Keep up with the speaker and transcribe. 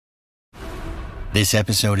This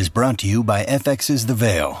episode is brought to you by FX's The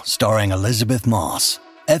Veil, starring Elizabeth Moss.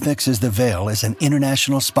 FX's The Veil is an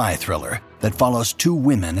international spy thriller that follows two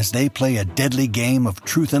women as they play a deadly game of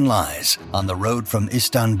truth and lies on the road from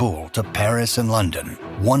Istanbul to Paris and London.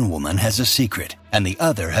 One woman has a secret, and the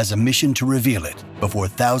other has a mission to reveal it before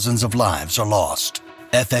thousands of lives are lost.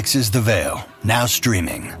 FX's The Veil, now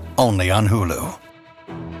streaming, only on Hulu.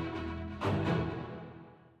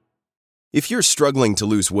 If you're struggling to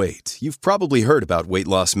lose weight, you've probably heard about weight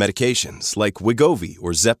loss medications like Wegovy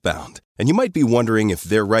or Zepbound, and you might be wondering if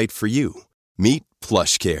they're right for you. Meet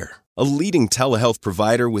PlushCare, a leading telehealth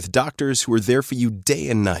provider with doctors who are there for you day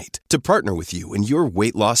and night to partner with you in your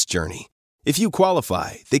weight loss journey. If you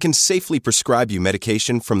qualify, they can safely prescribe you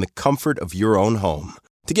medication from the comfort of your own home.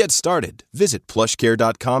 To get started, visit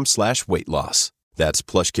plushcare.com/weight-loss. That's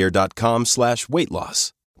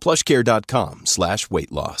plushcare.com/weight-loss.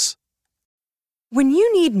 plushcare.com/weight-loss. When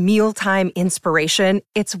you need mealtime inspiration,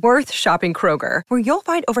 it's worth shopping Kroger, where you'll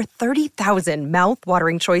find over 30,000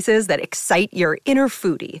 mouth-watering choices that excite your inner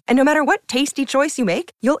foodie. And no matter what tasty choice you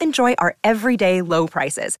make, you'll enjoy our everyday low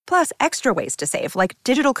prices, plus extra ways to save, like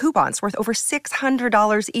digital coupons worth over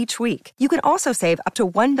 $600 each week. You can also save up to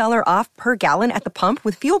 $1 off per gallon at the pump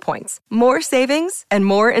with fuel points. More savings and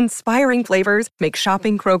more inspiring flavors make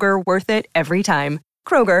shopping Kroger worth it every time.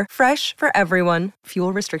 Kroger, fresh for everyone.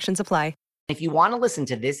 Fuel restrictions apply. If you want to listen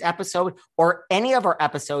to this episode or any of our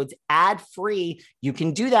episodes ad-free, you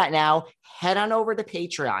can do that now. Head on over to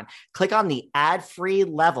Patreon. Click on the ad-free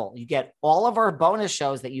level. You get all of our bonus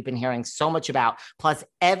shows that you've been hearing so much about. Plus,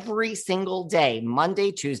 every single day,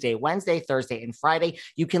 Monday, Tuesday, Wednesday, Thursday, and Friday,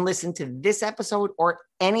 you can listen to this episode or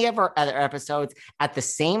any of our other episodes at the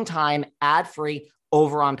same time, ad-free,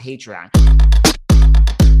 over on Patreon.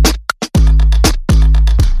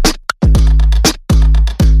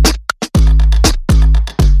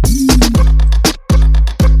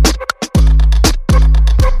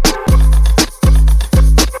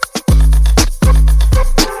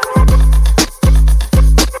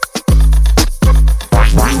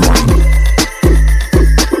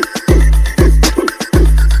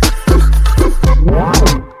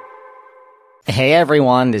 Hey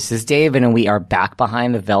everyone, this is David and we are back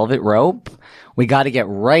behind the velvet rope. We got to get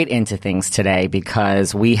right into things today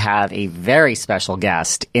because we have a very special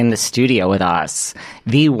guest in the studio with us.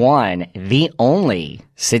 The one, the only,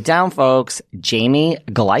 sit down folks, Jamie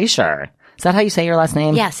Gleischer. Is that how you say your last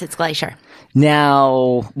name? Yes, it's Gleischer.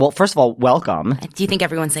 Now, well, first of all, welcome. Do you think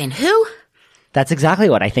everyone's saying who? That's exactly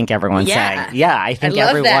what I think everyone's saying. Yeah, I think I love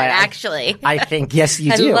everyone. that, actually. I think yes,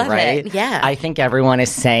 you do, love right? it. Yeah. I think everyone is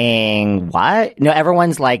saying what? No,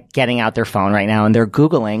 everyone's like getting out their phone right now and they're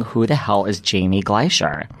Googling who the hell is Jamie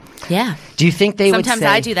Gleischer. Yeah. Do you think they would say? Sometimes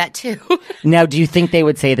I do that too. Now, do you think they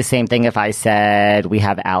would say the same thing if I said we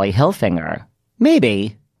have Allie Hilfinger?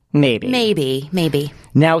 Maybe. Maybe.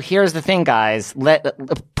 Now, here's the thing, guys.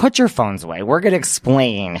 Put your phones away. We're going to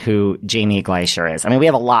explain who Jamie Gleischer is. I mean, we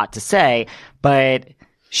have a lot to say, but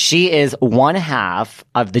she is one half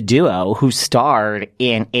of the duo who starred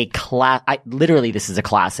in literally, this is a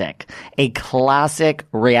classic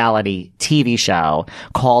reality TV show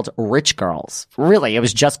called Rich Girls. Really, it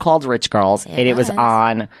was just called Rich Girls, and it was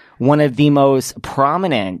on one of the most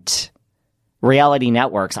prominent reality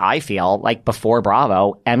networks, I feel, like before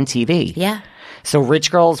Bravo, MTV. Yeah. So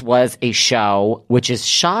Rich Girls was a show which is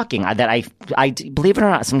shocking that I believe it or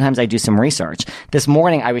not, sometimes I do some research. This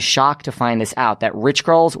morning I was shocked to find this out, that Rich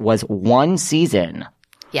Girls was one season.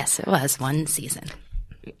 Yes, it was one season.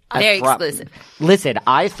 Very exclusive. Listen,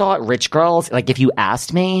 I thought Rich Girls, like if you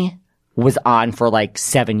asked me, was on for like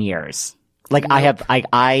 7 years. Like nope.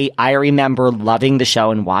 I remember loving the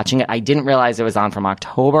show and watching it. I didn't realize it was on from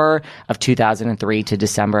October of 2003 to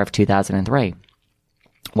December of 2003.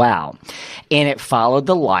 Wow. And it followed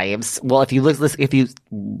the lives. Well, if you look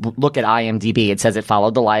at IMDb, it says it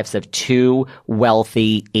followed the lives of two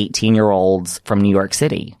wealthy 18-year-olds from New York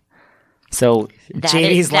City. So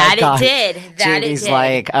Jamie's like, God. Jamie's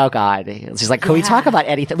like, oh God. She's like, can we talk about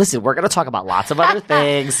anything? Listen, we're going to talk about lots of other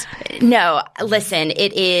things. No, listen,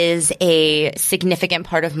 it is a significant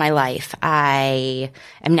part of my life. I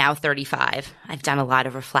am now 35. I've done a lot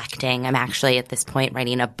of reflecting. I'm actually at this point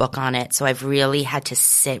writing a book on it. So I've really had to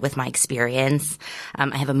sit with my experience.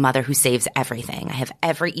 I have a mother who saves everything. I have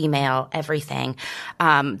every email, everything.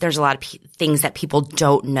 There's a lot of things that people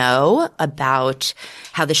don't know about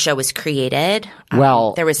how the show was created.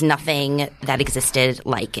 Well, there was nothing that existed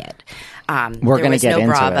like it. We're going to get into it. There was no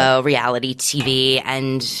Bravo reality TV,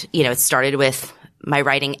 and it started with my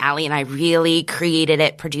writing. Allie and I really created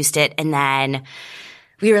it, produced it, and then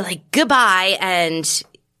we were like, goodbye. And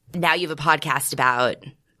now you have a podcast about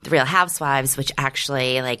The Real Housewives, which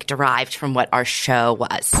actually like derived from what our show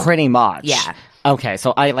was. Pretty much. Yeah. Okay,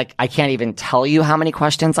 so I can't even tell you how many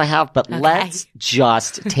questions I have, but let's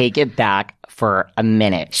just take it back for a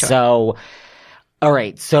minute. Sure. So, all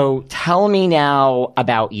right, so tell me now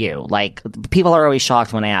about you. Like, people are always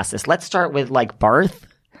shocked when I ask this. Let's start with like birth.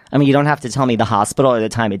 I mean, you don't have to tell me the hospital or the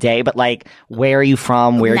time of day, but like, where are you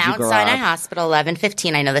from? Where did you grow up? Mount Sinai Hospital,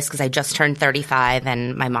 11:15. I know this because I just turned 35,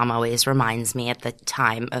 and my mom always reminds me at the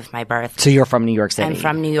time of my birth. So you're from New York City? I'm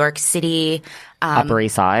from New York City. Upper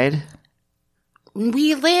East Side?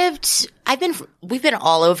 We've been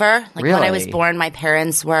all over. Like when I was Really? born, my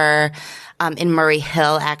parents were in Murray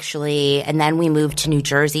Hill, actually, and then we moved to New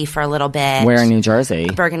Jersey for a little bit. Where in New Jersey?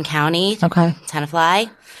 Bergen County. Okay. Tenafly.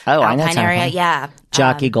 Oh, I know Alpine area, Tenafly. yeah.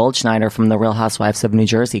 Jackie Goldschneider from The Real Housewives of New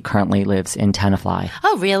Jersey currently lives in Tenafly.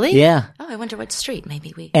 Oh, really? Yeah. Oh, I wonder what street.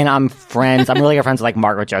 Maybe we. And I'm really good friends with like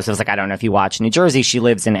Margaret Josephs. Like, I don't know if you watch New Jersey. She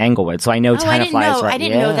lives in Englewood. So I know Oh, I didn't Tenafly know. is right. I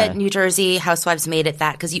didn't know that New Jersey Housewives made it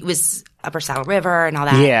that because it was Upper Saddle River and all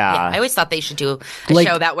that. Yeah. I always thought they should do a Like,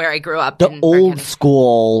 show about where I grew up. The in Bergen old County.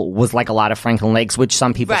 school was like a lot of Franklin Lakes, which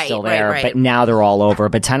some people Right, still right, there, right. but now they're all over.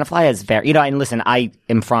 But Tenafly is very, and listen, I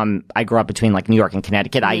grew up between like New York and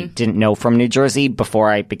Connecticut. I didn't know from New Jersey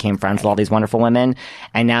before I became friends with all these wonderful women.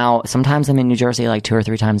 And now sometimes I'm in New Jersey like 2 or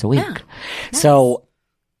 3 times a week. So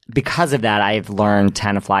because of that, I've learned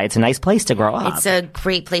Tenafly. It's a nice place to grow up. It's a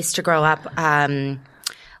great place to grow up.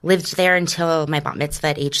 Lived there until my bat mitzvah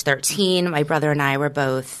at age 13. My brother and I were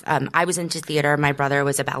both, I was into theater. My brother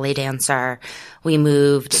was a ballet dancer. We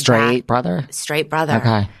moved. Straight back- brother? Straight brother.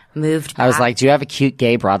 Okay. Moved I was back. like, do you have a cute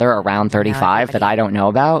gay brother around 35 that I don't know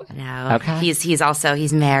about? No. Okay.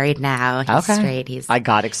 He's married now. He's Okay. straight. I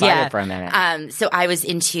got excited for a minute. So I was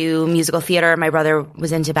into musical theater. My brother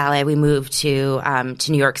was into ballet. We moved to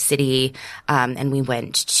New York City, and we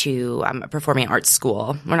went to a performing arts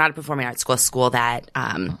school. We're not a performing arts school. A school that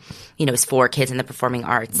is for kids in the performing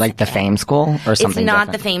arts. Like the Fame School or something It's not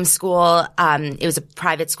different? the Fame School. It was a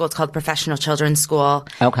private school. It's called Professional Children's School.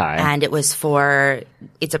 Okay. And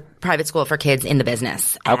it's a private school for kids in the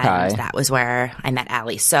business. Okay. And that was where I met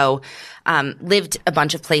Allie. So, lived a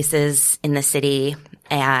bunch of places in the city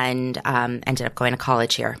and ended up going to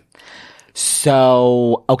college here.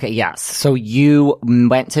 So, okay, yes. So you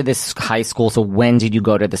went to this high school. So when did you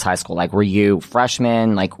go to this high school? Like, were you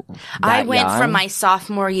freshman? Like, I went young? from my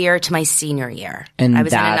sophomore year to my senior year. And I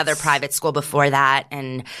was in that's- another private school before that.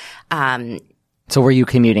 And, So were you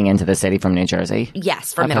commuting into the city from New Jersey?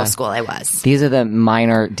 yes, for middle school I was. These are the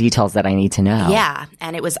minor details that I need to know. Yeah.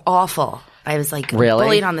 And it was awful. I was like Really?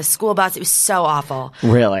 bullied on the school bus. It was so awful.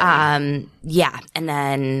 Really? Yeah. And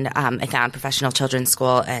then, I found Professional Children's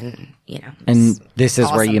School and, And this is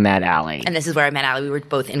where awesome. you met Allie. and this is where I met Allie. We were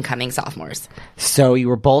both incoming sophomores. So you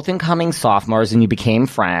were both incoming sophomores and you became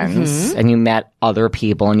friends and you met other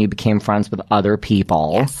people and you became friends with other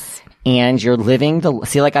people. Yes. And you're living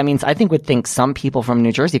I think would think some people from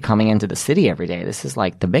New Jersey coming into the city every day, this is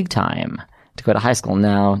like the big time to go to high school.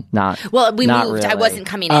 No, not. Well, we not moved. I really. wasn't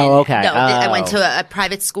coming in. Oh, okay. No, I Oh. went to a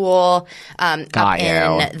private school up Got you.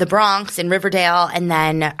 in the Bronx, in Riverdale, and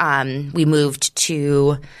then we moved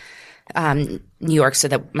to New York so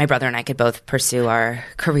that my brother and I could both pursue our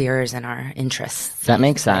careers and our interests. That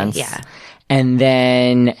makes sense. Yeah. And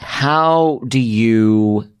then how do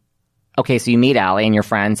you... Okay, so you meet Allie and your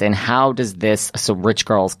friends, and how does Rich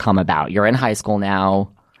Girls come about? You're in high school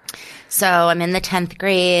now. So I'm in the 10th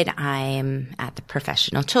grade. I'm at the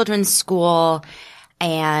Professional Children's School,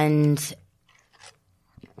 and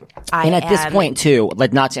And at this point, too,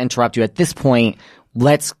 not to interrupt you, at this point,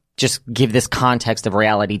 let's just give this context of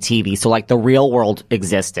reality TV. So, like, The Real World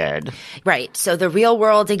existed. right. So the Real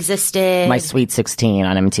World existed. My Sweet 16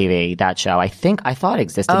 on MTV, that show. I thought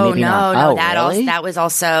existed. Oh, maybe no, not. no, Oh, that really? that was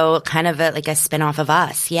also kind of like a spinoff of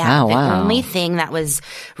Us. Yeah. Oh, the wow. only thing that was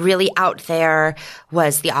really out there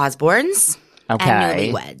was the Osbournes Okay. and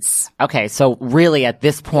Newlyweds. Okay, so really at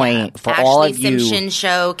this point, for all of you... Ashley Simpson's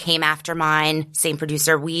show came after mine, same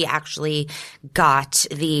producer. We actually got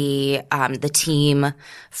the team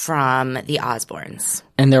from the Osbournes.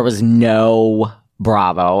 And there was no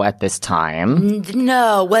Bravo at this time.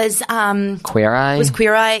 No, was Queer Eye? was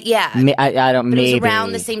Queer Eye? Yeah. I don't... But maybe. it was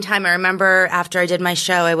around the same time. I remember after I did my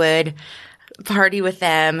show, I would party with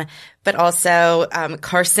them, but also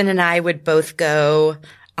Carson and I would both go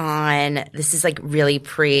on, this is like really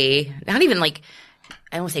not even like,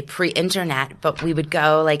 I don't want to say pre-internet, but we would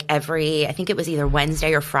go like I think it was either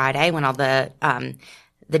Wednesday or Friday when all the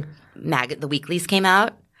weeklies came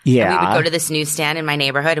out. Yeah. And we would go to this newsstand in my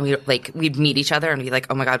neighborhood and we'd meet each other and be like,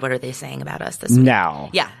 oh my God, what are they saying about us this week? No.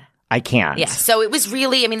 Yeah. I can't. Yeah. So it was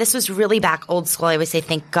really, I mean, this was really back old school. I always say,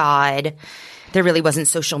 thank God. There really wasn't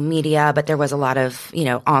social media, but there was a lot of,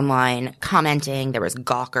 online commenting. There was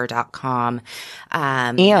Gawker.com.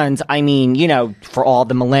 And I mean, for all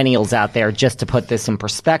the millennials out there, just to put this in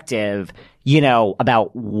perspective,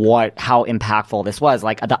 about how impactful this was.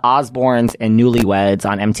 Like the Osbournes and Newlyweds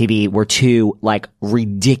on MTV were two like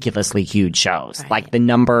ridiculously huge shows. Right. Like the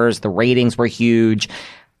numbers, the ratings were huge.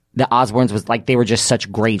 The Osbournes was like, they were just such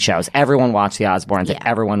great shows. Everyone watched the Osbournes and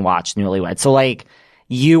everyone watched Newlyweds. So like,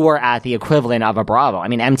 you were at the equivalent of a Bravo. I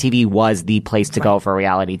mean, MTV was the place to go for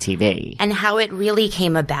reality TV. And how it really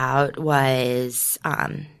came about was,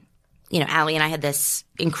 Allie and I had this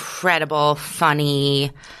incredible,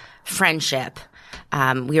 funny friendship.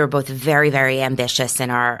 We were both very, very ambitious in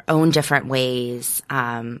our own different ways.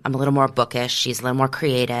 I'm a little more bookish. She's a little more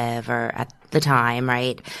creative, or at the time,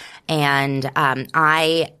 right? And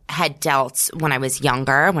I had dealt when I was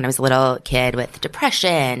younger, when I was a little kid, with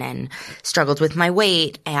depression and struggled with my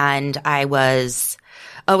weight. And I was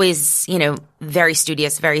always, very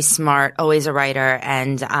studious, very smart, always a writer.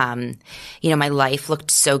 And, my life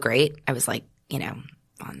looked so great. I was like,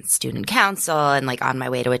 on student council and like on my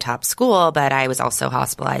way to a top school, but I was also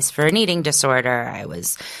hospitalized for an eating disorder. I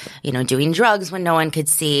was, doing drugs when no one could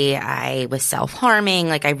see. I was self-harming.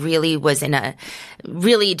 Like I really was in a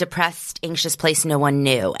really depressed, anxious place no one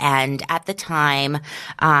knew. And at the time,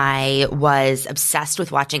 I was obsessed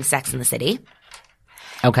with watching Sex and the City.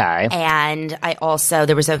 Okay. And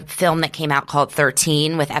there was a film that came out called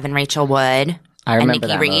 13 with Evan Rachel Wood. I remember and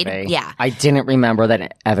Nikki that Reed. movie. Yeah. I didn't remember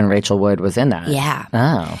that Evan Rachel Wood was in that. Yeah.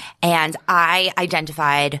 Oh. And I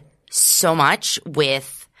identified so much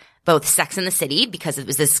with both Sex and the City because it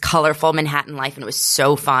was this colorful Manhattan life and it was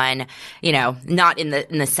so fun, not in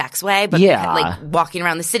the sex way, but like walking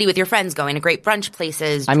around the city with your friends, going to great brunch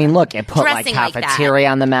places. I mean, look, it put like dressing cafeteria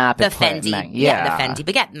on the map. The Fendi. The Fendi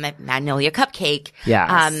baguette, Magnolia cupcake.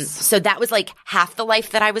 Yes. So that was like half the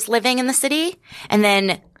life that I was living in the city. And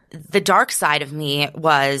then the dark side of me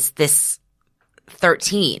was this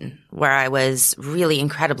 13 where I was really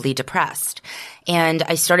incredibly depressed. And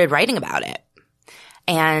I started writing about it.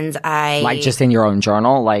 And like just in your own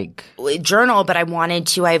journal, but I wanted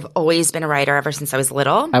to. I've always been a writer ever since I was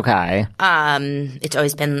little. Okay. It's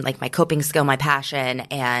always been like my coping skill, my passion.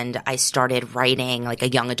 And I started writing like a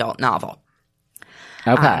young adult novel.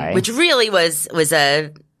 Okay. Which really was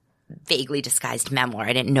a vaguely disguised memoir.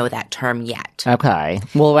 I didn't know that term yet. Okay.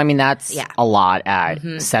 Well, I mean, that's a lot at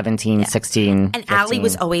 17, 16, And 15. Allie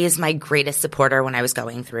was always my greatest supporter when I was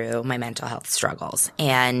going through my mental health struggles.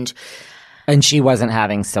 And she wasn't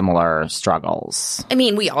having similar struggles. I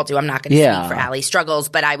mean, we all do. I'm not going to speak for Allie's struggles,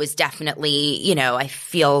 but I was definitely, I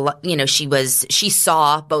feel, she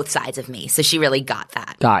saw both sides of me. So she really got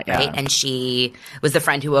that. Got ya. Right? And she was the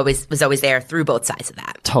friend who was always there through both sides of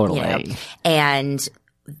that. Totally. And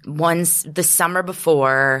the summer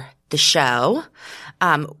before the show,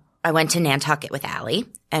 I went to Nantucket with Allie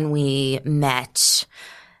and we met,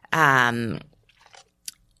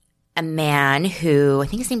 a man who I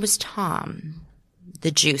think his name was Tom, the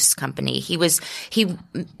juice company. He was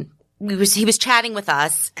chatting with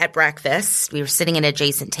us at breakfast. We were sitting at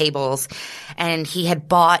adjacent tables and he had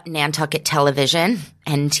bought Nantucket Television,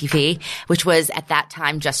 NTV, which was at that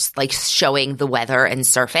time just like showing the weather and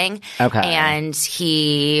surfing. Okay. And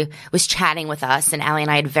he was chatting with us and Allie and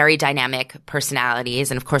I had very dynamic personalities.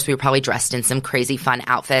 And of course we were probably dressed in some crazy fun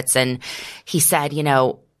outfits. And he said,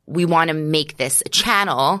 we want to make this a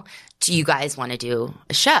channel. Do you guys want to do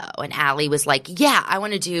a show? And Allie was like, yeah, I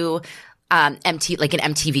want to do an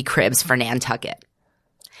MTV Cribs for Nantucket.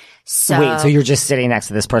 So wait, so you're just sitting next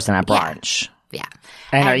to this person at brunch? Yeah.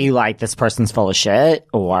 And are you like, this person's full of shit,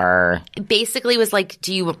 or? Basically was like,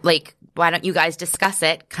 why don't you guys discuss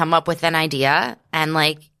it, come up with an idea, and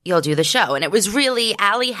you'll do the show. And it was really,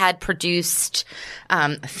 Allie had produced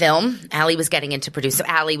a film. Allie was getting into produce. So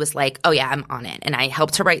Allie was like, oh yeah, I'm on it. And I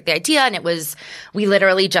helped her write the idea. And we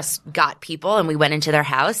literally just got people and we went into their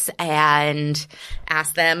house and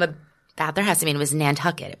asked them about their house. I mean, it was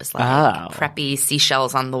Nantucket. It was preppy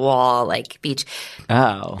seashells on the wall, beach.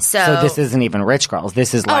 Oh. So this isn't even Rich Girls.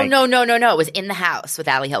 This is like. Oh, no. It was in the house with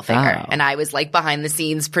Allie Hilfiger. And I was behind the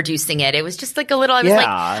scenes producing it. It was just a little,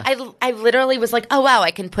 I literally was like, oh wow,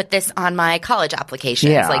 I can put this on my college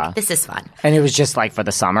application. Yeah. It's this is fun. And it was just for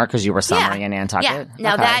the summer because you were summering in Nantucket? Yeah.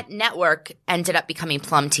 Now that network ended up becoming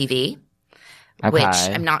Plum TV. Okay. Which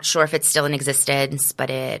I'm not sure if it's still in existence, but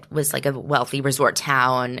it was a wealthy resort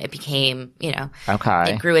town. It became,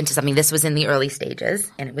 it grew into something. This was in the early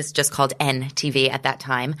stages, and it was just called NTV at that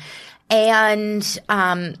time. And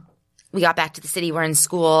we got back to the city, we're in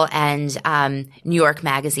school, and New York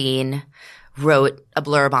Magazine wrote a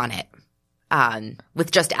blurb on it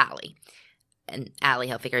with just Allie. And Allie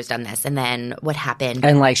Hilfiger has done this. And then what happened?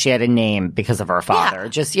 And like she had a name because of her father.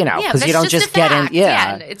 Just, because you don't just get in.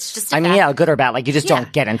 Yeah. It's just a fact. Good or bad. Like you just don't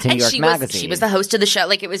get into New York Magazine. She was the host of the show.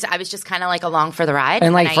 Like I was just kind of like along for the ride.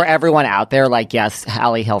 And like for everyone out there, like, yes,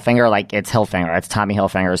 Allie Hilfiger, like it's Hilfiger. It's Tommy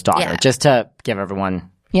Hilfinger's daughter. Yeah. Just to give everyone,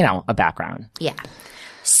 a background. Yeah.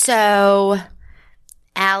 So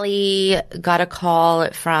Allie got a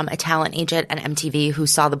call from a talent agent at MTV who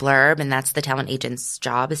saw the blurb, and that's the talent agent's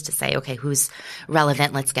job, is to say, okay, who's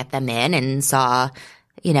relevant? Let's get them in. And saw,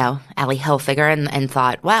 Allie Hilfiger and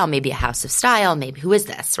thought, wow, maybe a House of Style. Maybe who is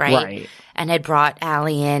this, right? Right. And had brought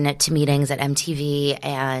Allie in to meetings at MTV,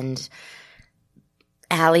 and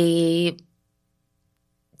Allie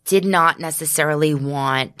did not necessarily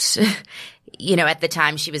want at the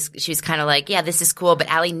time she was kind of like, yeah, this is cool. But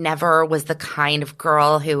Allie never was the kind of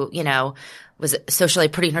girl who, was socially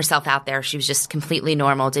putting herself out there. She was just completely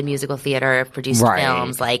normal, did musical theater, produced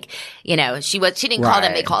films. Like, she didn't call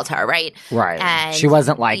them, they called her, right? Right. And she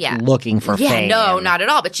wasn't looking for fame. No, not at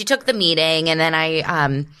all. But she took the meeting, and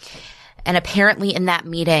then and apparently in that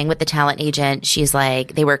meeting with the talent agent, she's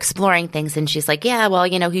like, they were exploring things, and she's like, yeah, well,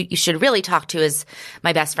 who you should really talk to is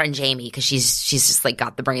my best friend Jamie, because she's just like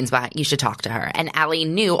got the brains behind. You should talk to her. And Allie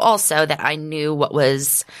knew also that I knew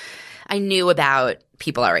about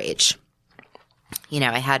people our age.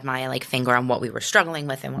 I had my finger on what we were struggling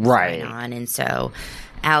with and what was going on. And so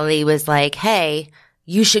Allie was like, hey,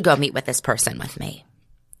 you should go meet with this person with me.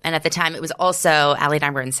 And at the time, it was also, Allie and I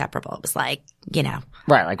were inseparable. It was like,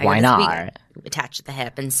 Right, like, why not? Attached at the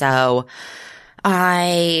hip. And so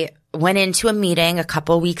I went into a meeting a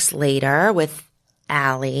couple weeks later with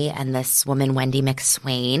Allie and this woman, Wendy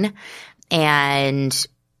McSwain, and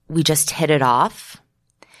we just hit it off.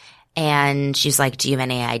 And she's like, do you have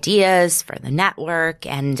any ideas for the network?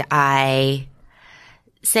 And I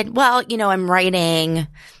said, well, I'm writing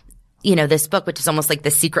this book, which is almost like the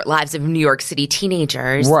secret lives of New York City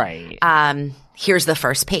teenagers. Right. Here's the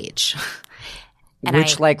first page. And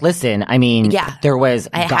listen, there was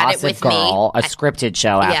Gossip Girl, a scripted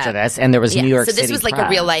show after this, and there was New York City. So this was like Press. A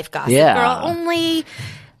real life Gossip Girl, only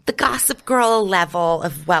the Gossip Girl level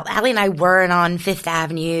of, Allie and I weren't on Fifth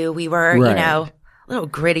Avenue. We were, a little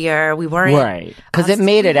grittier. We weren't. Right. Because it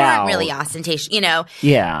made it out. We weren't really ostentatious,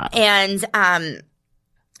 Yeah. And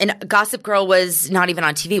Gossip Girl was not even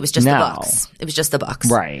on TV. It was just the books. It was just the books.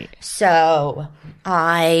 Right. So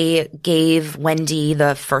I gave Wendy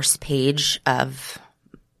the first page of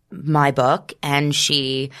my book, and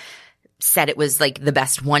she said it was like the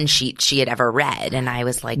best one sheet she had ever read. And I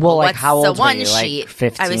was like, well, what's how old the one were you? sheet?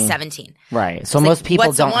 15? I was 17. Right. So most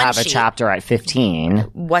people don't have a chapter at 15.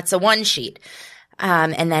 What's a one sheet?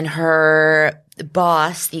 And then her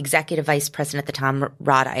boss, the executive vice president at the time,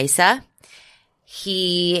 Rod Issa,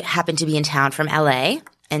 he happened to be in town from LA,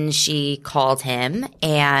 and she called him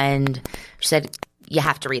and she said, you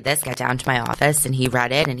have to read this, get down to my office. And he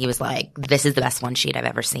read it, and he was like, this is the best one sheet I've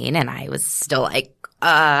ever seen. And I was still like,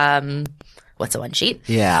 what's a one sheet?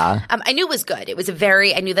 Yeah. I knew it was good.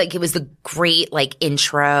 I knew it was the great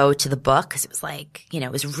intro to the book, because it was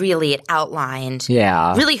it outlined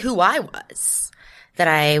really who I was, that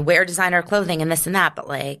I wear designer clothing and this and that,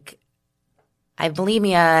 but I have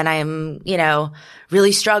bulimia and I'm,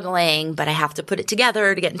 really struggling, but I have to put it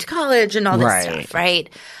together to get into college and all this stuff, right?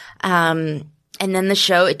 And then the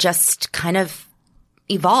show, it just kind of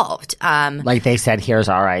evolved. They said, here's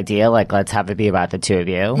our idea. Let's have it be about the two of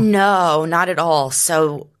you. No, not at all.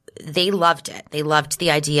 So they loved it. They loved the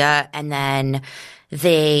idea. And then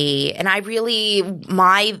my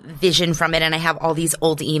vision from it, and I have all these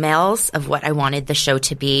old emails of what I wanted the show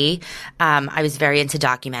to be. I was very into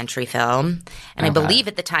documentary film, and I believe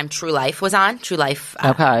at the time True Life was on. True Life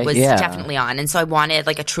was definitely on. And so I wanted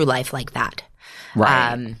a True Life like that.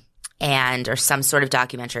 Right. Or some sort of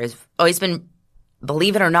documentary. I've always been,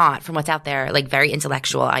 believe it or not, from what's out there, very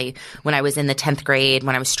intellectual. When I was in the 10th grade,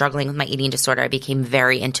 when I was struggling with my eating disorder, I became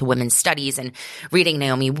very into women's studies and reading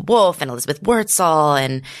Naomi Wolf and Elizabeth Wurtzel,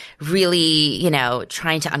 and really,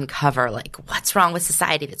 trying to uncover what's wrong with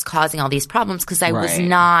society that's causing all these problems, because I was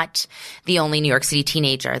not the only New York City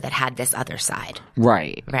teenager that had this other side.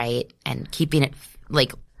 Right. Right. And keeping it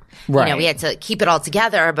we had to keep it all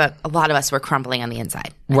together, but a lot of us were crumbling on the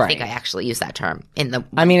inside. I think I actually used that term in the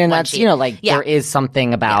that's, sheet. There is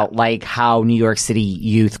something about how New York City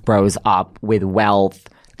youth grows up with wealth.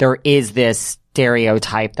 There is this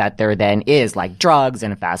stereotype that there then is drugs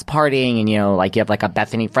and fast partying, and you have a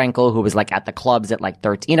Bethany Frankel who was at the clubs at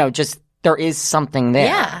 13. Just there is something there.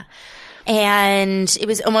 Yeah. And it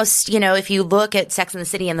was almost, if you look at Sex and the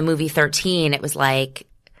City and the movie 13, it was like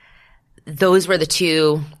those were the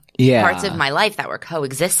two parts of my life that were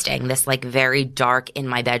coexisting. This like very dark in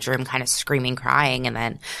my bedroom kind of screaming, crying.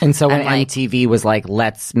 And so when MTV was like,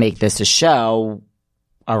 let's make this a show,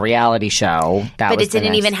 a reality show. But it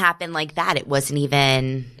didn't even happen like that. It wasn't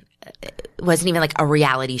even like a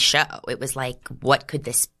reality show. It was like, what could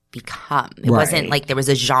this become? It wasn't like there was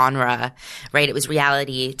a genre, right? It was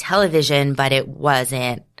reality television, but it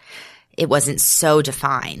wasn't so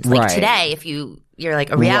defined. Like today, if you're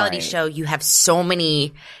like a reality show, you have so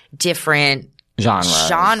many different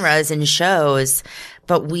genres and shows.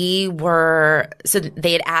 But so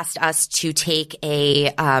they had asked us to take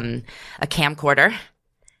a camcorder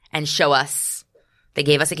and show us. They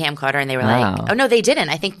gave us a camcorder and they were like, oh no, they didn't.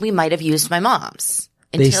 I think we might have used my mom's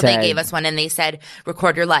until they gave us one and they said,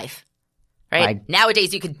 record your life. Right?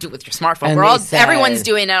 Nowadays you could do it with your smartphone. Everyone's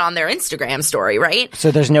doing it on their Instagram story, right?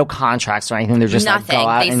 So there's no contracts or anything. They're just nothing. Like, go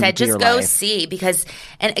out they and said, do just go see because,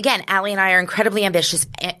 and again, Allie and I are incredibly ambitious.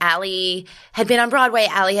 Allie had been on Broadway.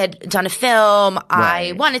 Allie had done a film.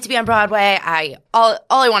 I wanted to be on Broadway. All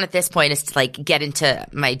I want at this point is to like get into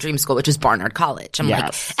my dream school, which is Barnard College. I'm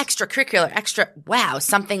like extracurricular,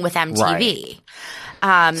 something with MTV.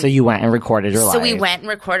 So you went and recorded your life. So we went and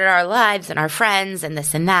recorded our lives and our friends and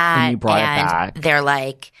this and that. And you brought it back. They're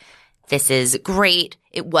like, this is great.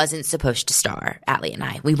 It wasn't supposed to star Allie and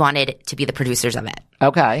I. We wanted to be the producers of it.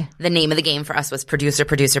 Okay. The name of the game for us was producer.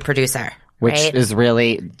 Which is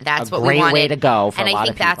really that's a what great we wanted. Way to go for and a lot I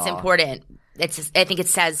think of people. that's important. I think it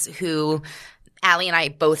says who Allie and I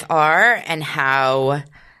both are and how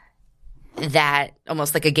that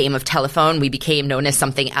almost like a game of telephone, we became known as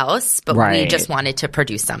something else, but we just wanted to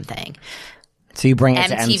produce something. So you bring it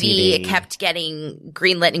to MTV. It kept getting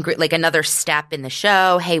greenlit and like another step in the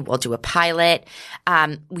show. Hey, we'll do a pilot.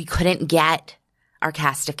 We couldn't get our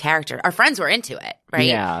cast of characters. Our friends were into it, right?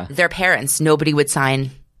 Yeah. Their parents, nobody would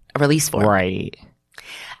sign a release form. Right.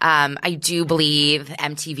 I do believe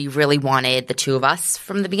MTV really wanted the two of us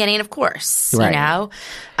from the beginning, of course, right. you know?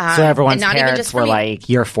 So everyone's parents were like,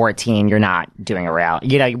 you're 14, you're not doing a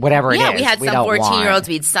reality, whatever it is. Yeah, we had some 14-year-olds,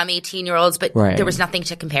 we had some 18-year-olds, but there was nothing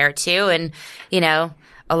to compare it to. And, a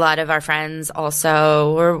lot of our friends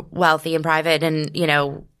also were wealthy and private and,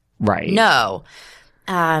 no.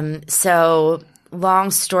 So long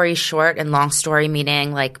story short, and long story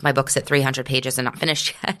meaning like my book's at 300 pages and not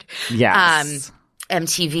finished yet. Yes.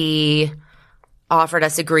 MTV offered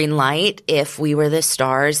us a green light if we were the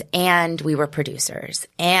stars and we were producers.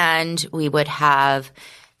 And we would have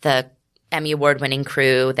the Emmy Award-winning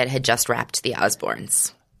crew that had just wrapped The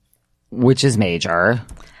Osbournes. Which is major.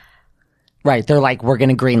 Right. They're like, we're going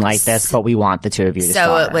to green light this, but we want the two of you to star.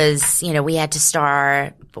 So it was, we had to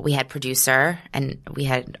star, but we had producer and we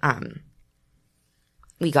had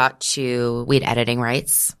we had editing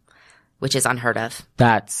rights. Which is unheard of.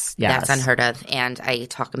 That's unheard of. And I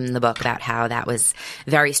talk in the book about how that was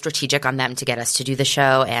very strategic on them to get us to do the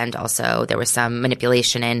show. And also there was some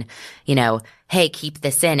manipulation in, hey, keep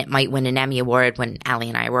this in. It might win an Emmy Award when Allie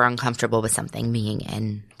and I were uncomfortable with something being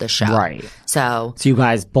in the show. Right. So you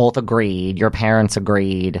guys both agreed. Your parents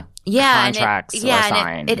agreed. Yeah. Contracts were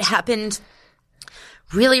signed. It happened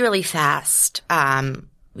really, really fast.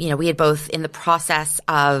 We had both in the process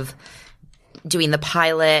of doing the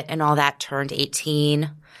pilot and all that turned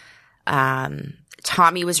 18.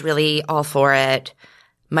 Tommy was really all for it.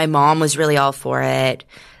 My mom was really all for it.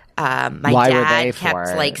 My dad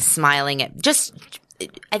kept smiling at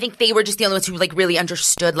I think they were just the only ones who really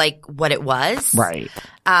understood what it was. Right.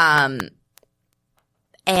 And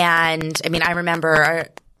I remember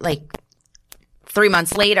 3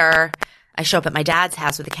 months later, I show up at my dad's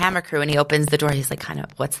house with a camera crew and he opens the door. He's like, kind of,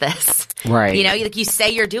 what's this? Right. You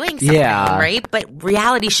say you're doing something, right? But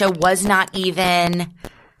reality show was not even.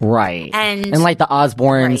 Right. And the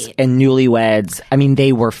Osbournes and Newlyweds,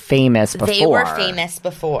 they were famous before. They were famous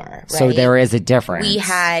before, right? So there is a difference. We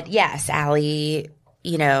had, Allie,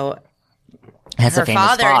 has her a famous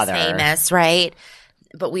father is famous, right?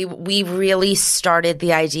 But we really started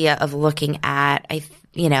the idea of looking at,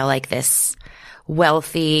 this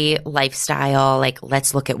wealthy lifestyle,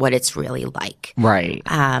 let's look at what it's really like. Right.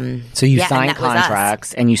 So you sign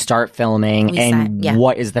contracts and you start filming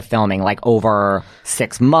what is the filming? Over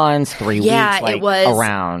 6 months, 3 weeks? It was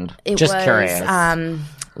around. Curious.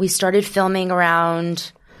 We started filming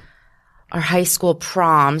around our high school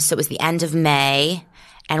prom. So it was the end of May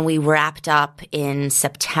and we wrapped up in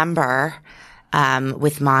September,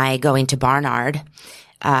 with my going to Barnard.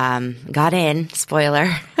 Got in, spoiler.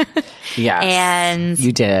 Yes. And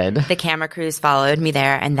you did. The camera crews followed me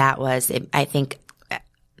there and that was, I think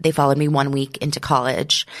they followed me 1 week into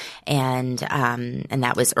college, and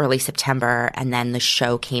that was early September. And then the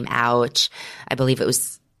show came out. I believe it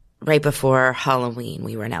was right before Halloween.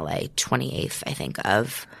 We were in LA, 28th, I think,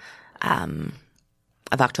 of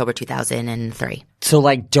October 2003. So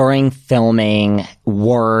like during filming,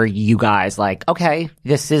 were you guys like, okay,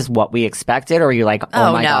 this is what we expected? Or were you like,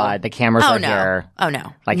 oh my God, the cameras are here? Oh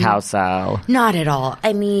no. Like how so? Not at all.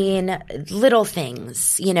 I mean, little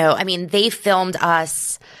things, you know. I mean, they filmed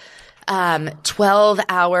us 12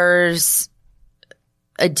 hours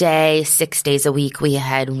a day, 6 days a week. We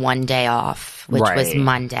had 1 day off, which was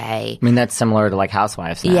Monday. I mean, that's similar to like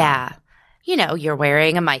Housewives now. Yeah. You know, you're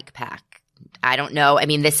wearing a mic pack. I don't know. I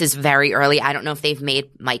mean, this is very early. I don't know if they've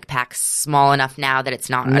made mic packs small enough now that it's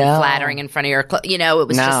not unflattering in front of your you know, it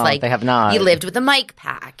was just like they have not. You lived with a mic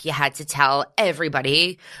pack. You had to tell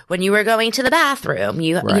everybody when you were going to the bathroom.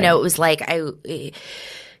 You know, it was like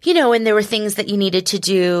you know, and there were things that you needed to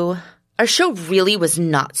do. Our show really was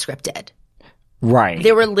not scripted. Right.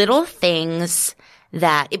 There were little things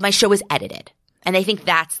that my show was edited. And I think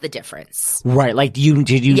that's the difference. Right. Like, did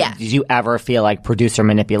you ever feel like producer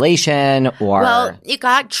manipulation or? Well, it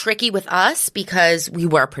got tricky with us because we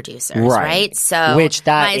were producers, right? So, which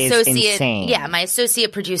that is insane. Yeah. My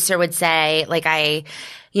associate producer would say, like, I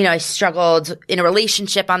struggled in a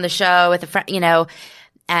relationship on the show with a friend, you know,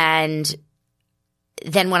 and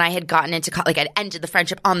then when I had gotten into, like, I'd ended the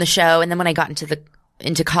friendship on the show. And then when I got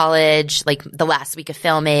into college, like the last week of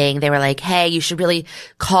filming, they were like, hey, you should really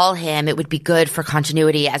call him. It would be good for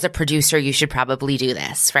continuity. As a producer, you should probably do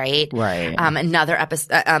this, right? Right. Another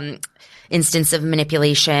instance of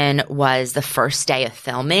manipulation was the first day of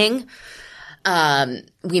filming.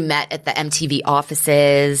 We met at the MTV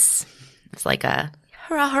offices. It's like a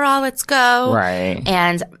hurrah, hurrah, let's go. Right.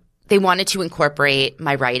 And they wanted to incorporate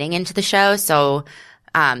my writing into the show. So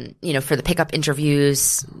you know, for the pickup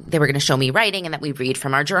interviews, they were going to show me writing and that we read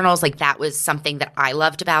from our journals. Like, that was something that I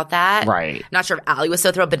loved about that. Right. Not sure if Allie was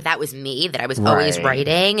so thrilled, but that was me, that I was always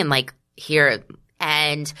writing and like here.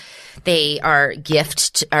 And our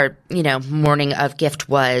morning of gift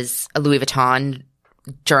was a Louis Vuitton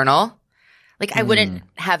journal. Like, I wouldn't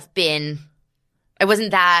have been – I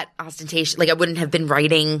wasn't that ostentatious. Like, I wouldn't have been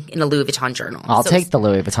writing in a Louis Vuitton journal. I'll take the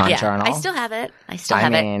Louis Vuitton journal. I still have it.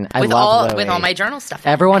 I love Louis. With all my journal stuff.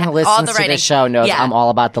 Everyone who listens to this show knows I'm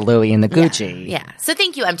all about the Louis and the Gucci. Yeah. So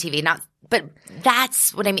thank you, MTV. But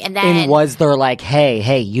that's what I mean. And then and was there like,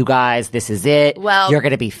 hey, you guys, this is it. Well, you're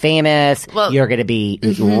going to be famous. Well, you're going to be,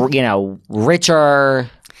 you know, richer.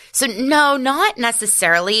 So no, not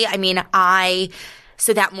necessarily. I mean,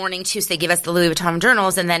 So that morning, too, so they give us the Louis Vuitton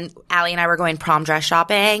journals, and then Allie and I were going prom dress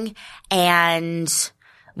shopping, and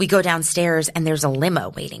we go downstairs, and there's a limo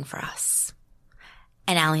waiting for us.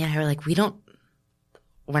 And Allie and I were like,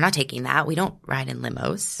 we're not taking that. We don't ride in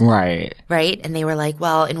limos. Right. Right? And they were like,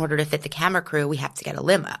 well, in order to fit the camera crew, we have to get a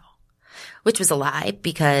limo, which was a lie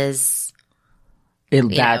because –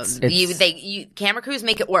 camera crews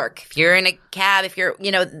make it work. If you're in a cab,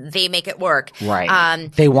 they make it work. Right.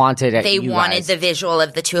 They wanted it. They wanted the visual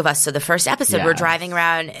of the two of us. So the first episode, we're driving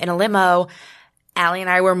around in a limo. Allie and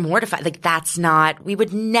I were mortified. Like, that's not, we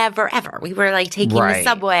would never, ever. We were like taking the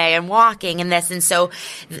subway and walking and this. And so,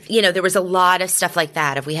 you know, there was a lot of stuff like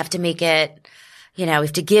that. If we have to make it, you know, we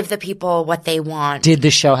have to give the people what they want. Did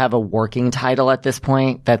the show have a working title at this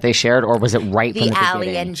point that they shared, or was it right from the beginning? The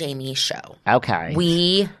Allie and Jamie Show.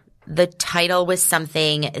 Okay. The title was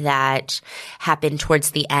something that happened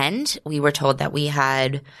towards the end. We were told that we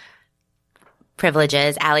had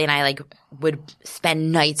privileges. Allie and I would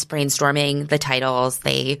spend nights brainstorming the titles.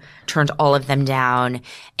 They turned all of them down.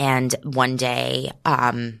 And one day,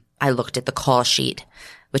 I looked at the call sheet,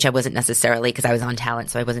 which I wasn't necessarily because I was on talent,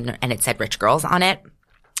 so I wasn't, and it said Rich Girls on it.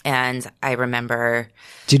 And I remember.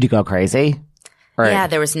 Did you go crazy? Yeah,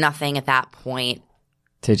 there was nothing at that point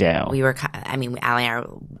to do. We were, Allie and I were,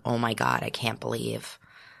 oh my God, I can't believe.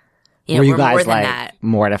 You know, were you we're guys more than that.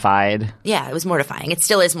 Mortified? Yeah, it was mortifying. It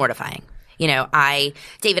still is mortifying. You know,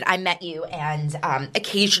 David, I met you, and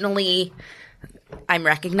occasionally I'm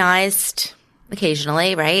recognized,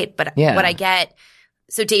 occasionally, right? But what I get.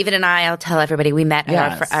 So David and I'll tell everybody, we met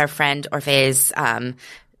at our friend Orphe's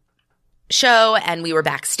show, and we were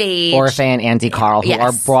backstage. Orphe and Andy Carl, who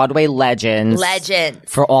are Broadway legends.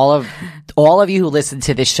 Legends. For all of you who listen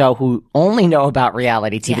to this show who only know about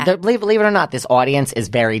reality TV, believe it or not, this audience is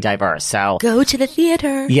very diverse. So go to the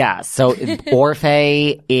theater. Yeah. So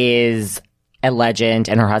Orphe is a legend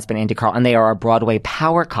and her husband, Andy Carl, and they are a Broadway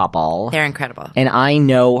power couple. They're incredible. And I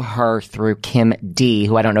know her through Kim D,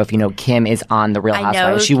 who I don't know if you know. Kim is on The Real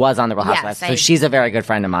Housewives. She was on The Real Housewives. So she's a very good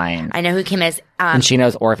friend of mine. I know who Kim is. And she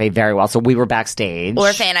knows Orphe very well. So we were backstage.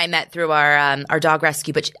 Orphe and I met through our dog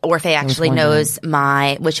rescue, but Orphe actually knows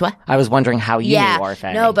which one? I was wondering how you knew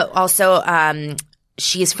Orphe. No, but also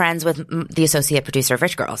she's friends with the associate producer of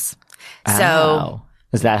Rich Girls. So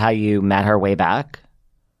is that how you met her way back?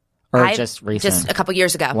 Or just recently? Just a couple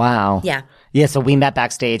years ago. Wow. Yeah. Yeah, so we met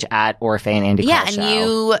backstage at Orphe and Andy Carl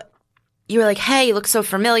show. And you were like, hey, you look so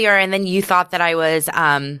familiar. And then you thought that I was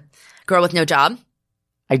Girl with No Job.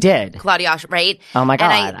 I did. Claudia, right? Oh my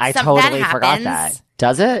God. I totally forgot that.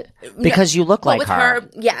 Does it? Because you look like with her.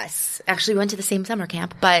 Yes. Actually, we went to the same summer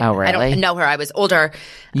camp, but oh, really? I don't know her. I was older.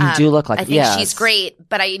 You do look like I think she's great,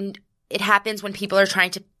 but it happens when people are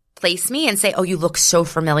trying to place me and say, oh, you look so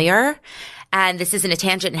familiar. And this isn't a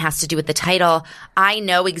tangent. It has to do with the title. I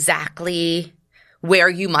know exactly where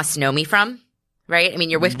you must know me from, right? I mean,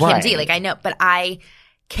 you're with Kim D. Like, I know, but I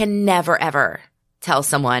can never, ever tell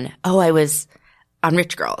someone, oh, I was on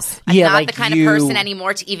Rich Girls. I'm not the kind of person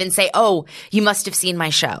anymore to even say, oh, you must have seen my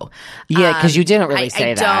show. Yeah, because you didn't really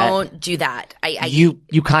say that. I don't do that.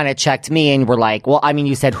 You kind of checked me and were like, well, I mean,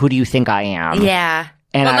 you said, who do you think I am? Yeah.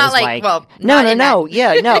 And well, I not was like, well, no.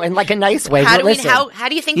 Yeah, no, in like a nice way. How do you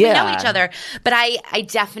think we know each other? But I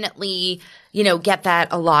definitely, get that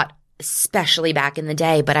a lot, especially back in the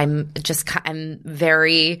day. But I'm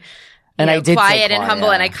very, quiet and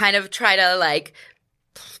humble, and I kind of try to like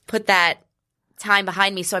put that time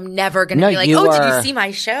behind me, so I'm never going to be like, did you see my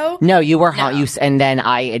show? No, you were and then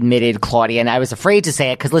I admitted Claudia, and I was afraid to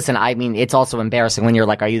say it because listen, I mean, it's also embarrassing when you're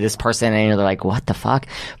like, are you this person? And you're like, what the fuck?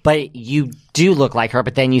 But you do look like her,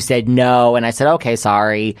 but then you said no, and I said, okay,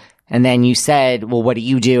 sorry. And then you said, well, what do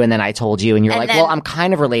you do? And then I told you, and you're well, I'm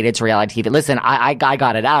kind of related to reality TV. Listen, I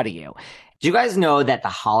got it out of you. Do you guys know that the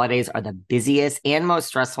holidays are the busiest and most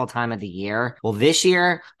stressful time of the year? Well, this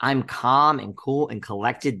year, I'm calm and cool and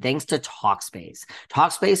collected thanks to Talkspace.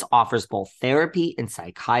 Talkspace offers both therapy and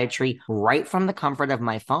psychiatry right from the comfort of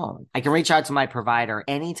my phone. I can reach out to my provider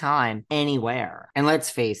anytime, anywhere. And let's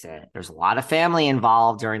face it, there's a lot of family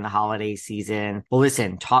involved during the holiday season. Well,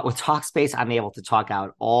 listen, with Talkspace, I'm able to talk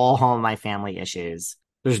out all my family issues.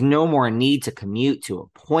 There's no more need to commute to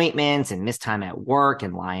appointments and miss time at work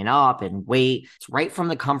and line up and wait. It's right from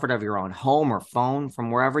the comfort of your own home or phone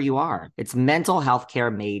from wherever you are. It's mental health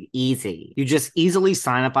care made easy. You just easily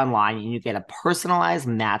sign up online and you get a personalized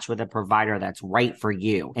match with a provider that's right for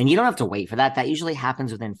you. And you don't have to wait for that. That usually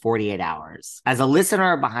happens within 48 hours. As a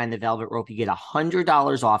listener behind the Velvet Rope, you get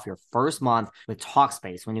 $100 off your first month with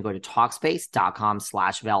Talkspace when you go to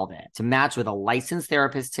Talkspace.com/velvet. To match with a licensed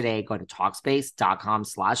therapist today, go to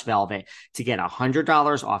Talkspace.com/velvet to get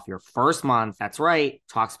 $100 off your first month. That's right.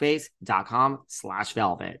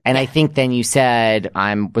 Talkspace.com/velvet. And I think then you said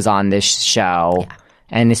I was on this show. Yeah.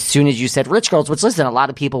 And as soon as you said Rich Girls, which listen, a lot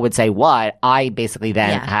of people would say what? I basically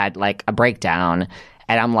then had like a breakdown.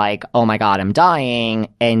 And I'm like, oh my God, I'm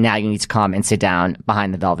dying. And now you need to come and sit down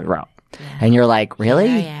behind the velvet rope. Yeah. And you're like,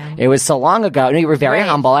 really? Yeah. It was so long ago. No, you were very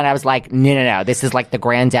humble. And I was like, no. This is like the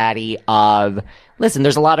granddaddy of, listen,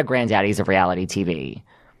 there's a lot of granddaddies of reality TV.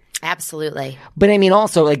 Absolutely. But I mean,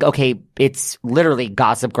 also, like, okay, it's literally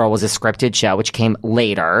Gossip Girl was a scripted show, which came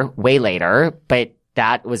later, way later, but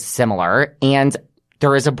that was similar. And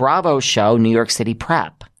there is a Bravo show, New York City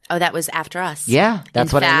Prep. Oh, that was after us. Yeah,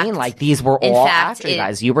 that's what I mean. Like, these were all after you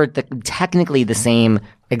guys. You were technically the same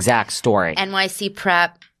exact story. NYC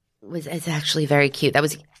Prep is actually very cute. That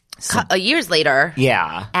was years later.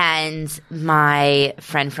 Yeah. And my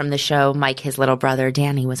friend from the show, Mike, his little brother,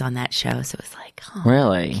 Danny, was on that show. So it was like, oh,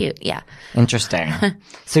 really cute. Yeah. Interesting.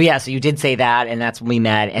 So you did say that, and that's when we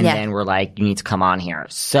met, and then we're like, you need to come on here.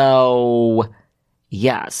 So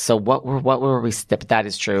yeah. So what were we? That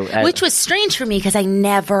is true. Which was strange for me because I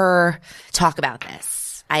never talk about this.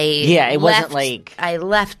 Wasn't like I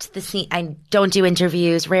left the scene. I don't do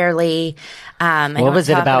interviews rarely. What was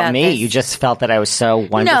it about me? You just felt that I was so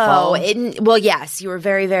wonderful? No. Well, yes, you were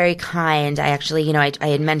very, very kind. I actually, I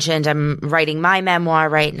had mentioned I'm writing my memoir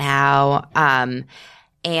right now,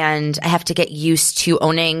 and I have to get used to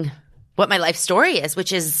owning what my life story is,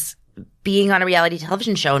 which is being on a reality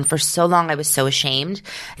television show. And for so long, I was so ashamed.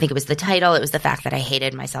 I think it was the title. It was the fact that I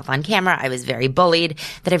hated myself on camera. I was very bullied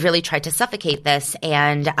that I've really tried to suffocate this.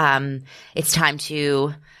 And it's time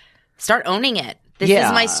to start owning it. This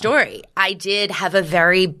is my story. I did have a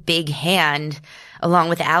very big hand, along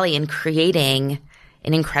with Allie, in creating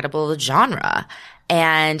an incredible genre.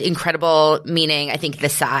 And incredible meaning, I think, the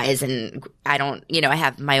size. And I don't, I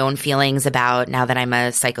have my own feelings about, now that I'm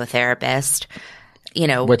a psychotherapist,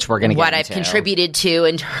 which we're going to get what into. I've contributed to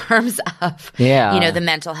in terms of, Yeah. the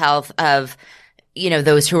mental health of,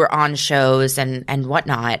 those who are on shows and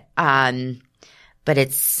whatnot. But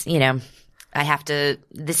it's, I have to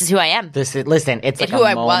 – this is who I am. Listen, it's like who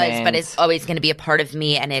I moment. was, but it's always going to be a part of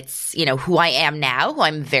me, and it's, who I am now, who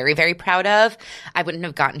I'm very, very proud of. I wouldn't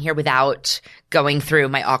have gotten here without going through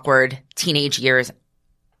my awkward teenage years,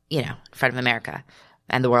 in front of America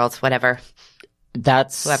and the world, whatever.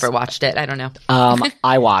 That's whoever watched it. I don't know.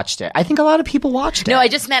 I watched it. I think a lot of people watched it. No, I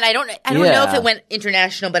just meant I don't know if it went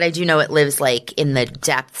international, but I do know it lives like in the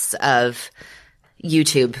depths of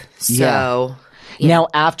YouTube. So Now,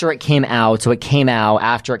 after it came out,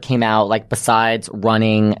 like besides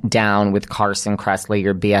running down with Carson Kressley,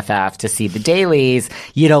 your BFF, to see the dailies,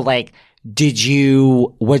 did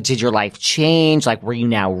your life change? Like, were you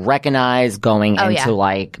now recognized going into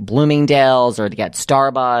like Bloomingdale's or to get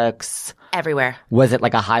Starbucks? Everywhere. Was it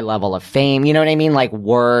like a high level of fame? You know what I mean? Like,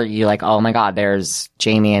 were you like, oh my God, there's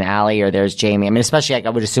Jamie and Allie, or there's Jamie? I mean, especially like,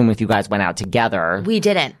 I would assume if you guys went out together. We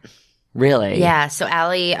didn't. Really? Yeah. So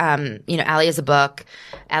Allie, Allie is a book.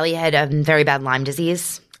 Allie had very bad Lyme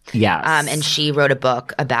disease. Yes. And she wrote a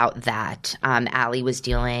book about that. Allie was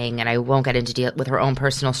dealing, and I won't get into with her own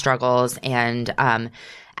personal struggles. And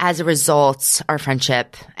as a result, our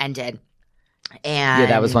friendship ended. And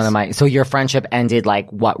that was one of my – so your friendship ended like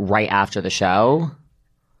what, right after the show?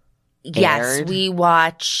 Yes. aired? We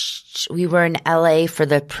were in LA for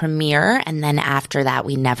the premiere, and then after that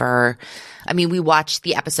we watched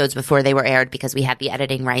the episodes before they were aired because we had the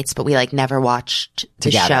editing rights, but we like never watched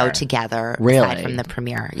the show together aside from the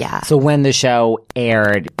premiere. Yeah. So when the show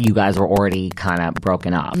aired, you guys were already kind of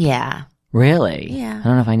broken up. Yeah. Really? Yeah. I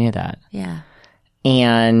don't know if I knew that. Yeah.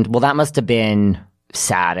 And well, that must have been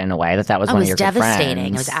sad in a way that was one of your good friends. It was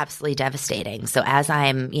devastating. It was absolutely devastating. So as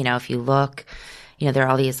I'm, if you look, there are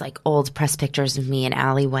all these like old press pictures of me and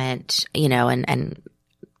Allie went, and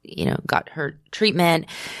got her treatment,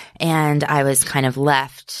 and I was kind of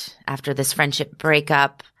left after this friendship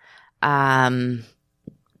breakup, doing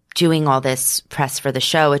all this press for the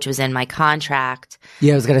show, which was in my contract.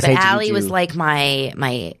 Yeah, I was going to say, Allie was like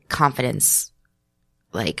my confidence,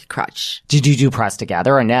 like crutch. Did you do press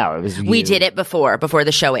together or no? It was you. We did it before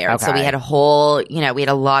the show aired. Okay. So we had a whole, we had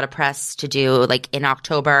a lot of press to do, like in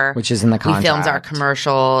October, which is in the contract. We filmed our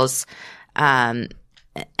commercials, and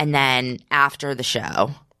then after the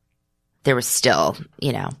show, there was still,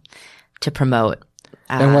 to promote.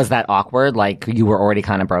 And was that awkward? Like you were already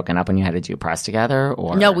kind of broken up and you had to do press together,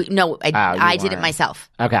 or no? I did it myself.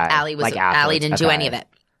 Okay, Allie didn't do any of it.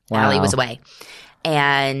 Wow. Allie was away,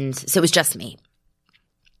 and so it was just me.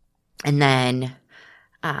 And then,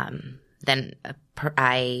 I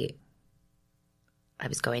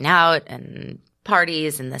was going out and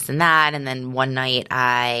parties and this and that, and then one night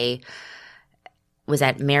I was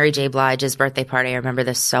at Mary J. Blige's birthday party. I remember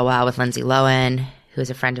this so well, with Lindsay Lohan, who was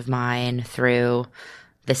a friend of mine, through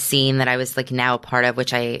the scene that I was like now a part of,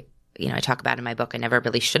 which I talk about in my book. I never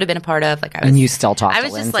really should have been a part of. Like and you still talk to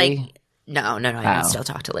Lindsay? I was just like, no, I don't still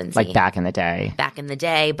talk to Lindsay. Like back in the day. But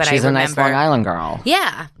she's I remember, a nice Long Island girl.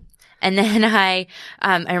 Yeah. And then I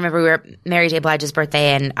remember we were at Mary J. Blige's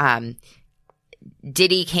birthday, and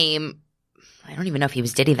Diddy came. I don't even know if he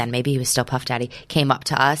was Diddy then. Maybe he was still Puff Daddy. Came up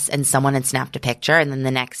to us, and someone had snapped a picture. And then the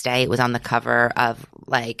next day, it was on the cover of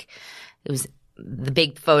it was the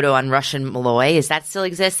big photo on Russian Malloy. Does that still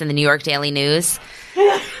exist in the New York Daily News?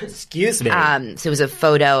 Excuse me. So it was a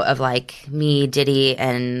photo of like me, Diddy,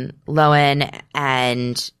 and Lohan,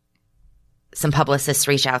 and some publicists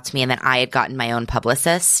reached out to me, and then I had gotten my own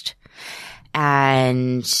publicist.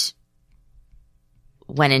 And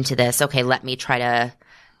went into this, okay, let me try to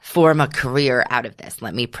form a career out of this.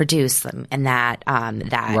 Let me produce them. And that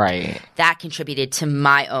contributed to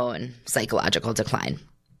my own psychological decline.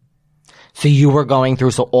 So you were going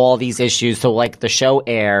through all these issues. So like the show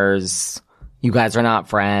airs, you guys are not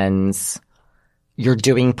friends. You're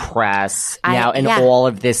doing press now and all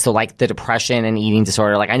of this. So like the depression and eating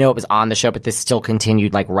disorder, like I know it was on the show, but this still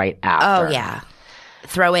continued like right after. Oh yeah.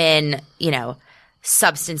 Throw in,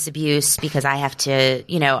 substance abuse, because I have to,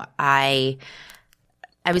 I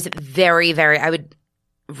was very, very, I would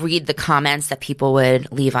read the comments that people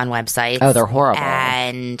would leave on websites. Oh, they're horrible.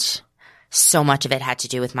 And so much of it had to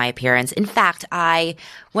do with my appearance. In fact,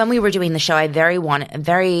 when we were doing the show, I very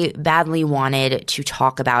badly wanted to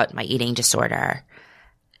talk about my eating disorder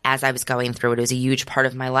as I was going through it. It was a huge part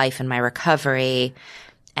of my life and my recovery.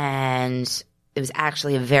 And it was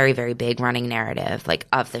actually a very, very big running narrative, like,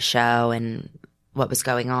 of the show. And what was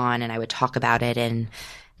going on, and I would talk about it in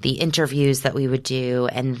the interviews that we would do.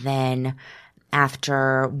 And then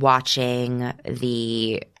after watching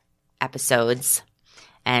the episodes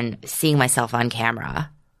and seeing myself on camera,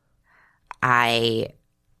 I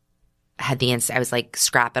had I was like,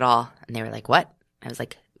 scrap it all. And they were like, what? I was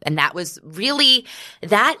like, and that was really,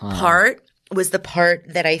 that part was the part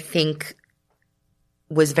that I think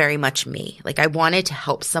was very much me. Like, I wanted to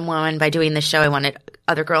help someone by doing the show. I wanted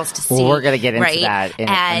other girls to see. Well, we're going to get into right? that in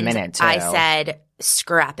a minute, too. I said,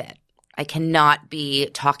 scrap it. I cannot be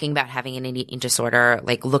talking about having an eating disorder,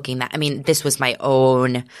 like looking that. I mean, this was my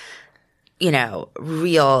own,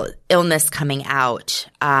 real illness coming out.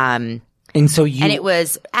 And it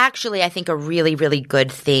was actually, I think, a really, really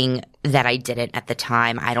good thing that I didn't at the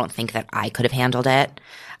time. I don't think that I could have handled it.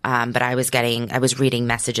 But I was reading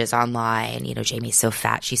messages online, Jamie's so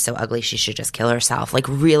fat, she's so ugly, she should just kill herself. Like,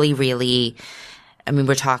 really, really, I mean,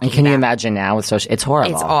 we're talking And can you imagine now? It's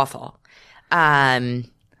horrible. It's awful.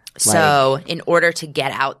 So in order to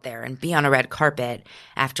get out there and be on a red carpet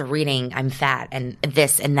after reading I'm fat and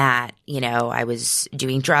this and that, I was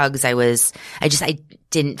doing drugs. I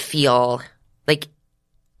didn't feel like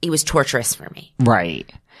it was torturous for me.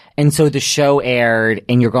 Right. And so the show aired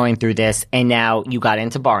and you're going through this and now you got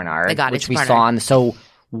into Barnard, which we saw on. So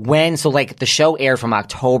the show aired from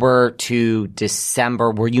October to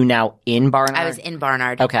December. Were you now in Barnard? I was in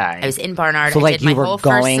Barnard. Okay. I was in Barnard. So I did you my were whole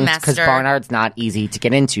going, first because semester. Barnard's not easy to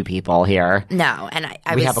get into, people here. No. And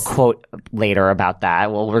we have a quote later about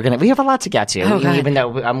that. Well, we have a lot to get to, even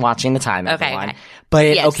though I'm watching the time, everyone. Okay. But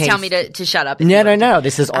yes, tell me to shut up. No.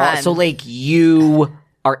 This is all. So you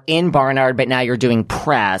are in Barnard, but now you're doing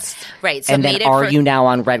press. Right. So and then you now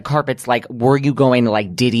on red carpets? Like, were you going to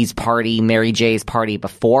like Diddy's party, Mary J's party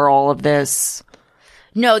before all of this?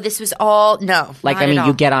 No, this was all no. Like, I mean,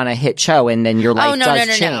 you get on a hit show and then your life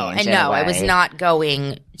does change. And no, I was not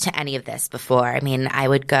going to any of this before. I mean, I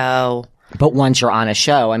would go. But once you're on a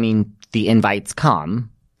show, I mean, the invites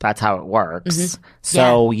come. That's how it works. Mm-hmm.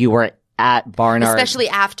 So you were at Barnard. Especially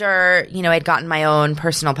after, I'd gotten my own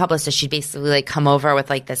personal publicist. She'd basically like come over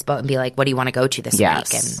with like this boat and be like, what do you want to go to this week?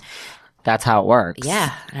 And that's how it works.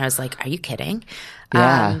 Yeah. And I was like, are you kidding?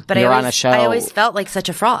 Yeah. But you're on a show. I always felt like such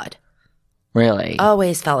a fraud. Really?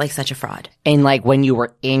 Always felt like such a fraud. And like when you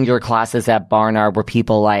were in your classes at Barnard, were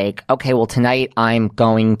people like, okay, well tonight I'm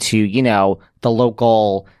going to, the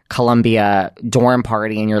local Columbia dorm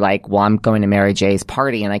party, and you're like, well, I'm going to Mary J's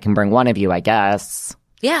party and I can bring one of you, I guess.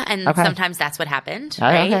 Yeah, and sometimes that's what happened,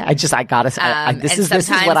 right? Okay. I gotta say, this is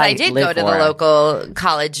what I did go to the local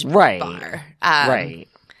college bar. Right.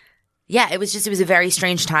 Yeah, it was a very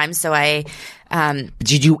strange time. So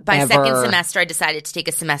did you by second semester, I decided to take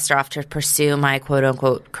a semester off to pursue my quote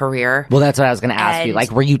unquote career. Well, that's what I was going to ask you.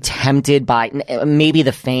 Like, were you tempted by maybe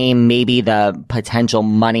the fame, maybe the potential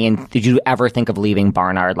money? And did you ever think of leaving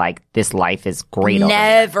Barnard? Like, this life is great.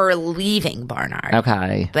 Never leaving Barnard.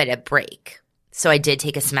 Okay. But a break. So I did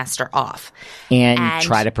take a semester off. And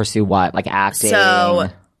try to pursue what? Like acting? So,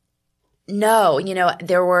 no,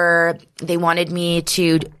 they wanted me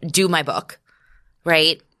to do my book,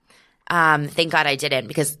 right? Thank God I didn't,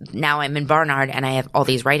 because now I'm in Barnard and I have all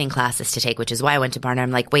these writing classes to take, which is why I went to Barnard.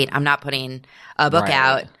 I'm like, wait, I'm not putting a book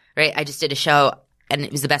out, right? I just did a show and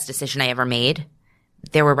it was the best decision I ever made.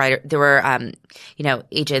 There were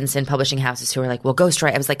agents and publishing houses who were like, well,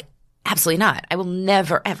 ghostwrite. I was like, absolutely not. I will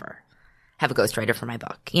never, ever have a ghostwriter for my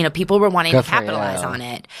book. People were wanting to capitalize on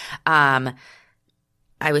it. I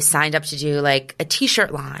was signed up to do like a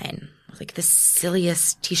t-shirt line, like the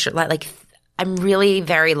silliest t-shirt line. Like, I'm really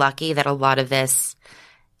very lucky that a lot of this,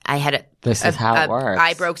 this is how it works.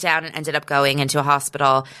 I broke down and ended up going into a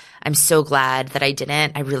hospital. I'm so glad that I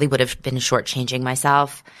didn't. I really would have been shortchanging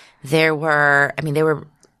myself.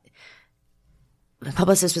 The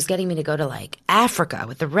publicist was getting me to go to like Africa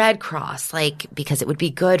with the Red Cross, like, because it would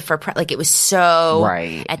be good for like, it was so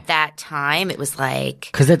at that time, it was like,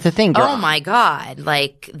 because it's the thing. Oh my God.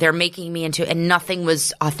 Like, they're making me into, and nothing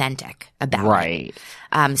was authentic about it.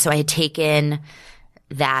 So I had taken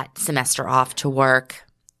that semester off to work.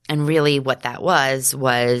 And really what that was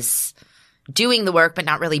doing the work, but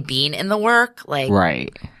not really being in the work. Like,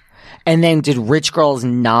 right. And then did Rich Girls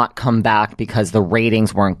not come back because the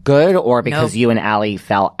ratings weren't good, or because you and Allie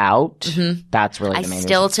fell out? Mm-hmm. That's really the main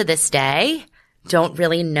reason. To this day, don't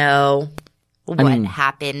really know what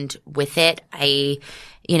happened with it.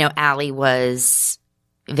 Allie was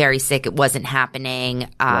very sick. It wasn't happening.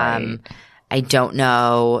 I don't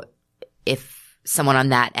know if someone on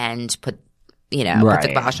that end put the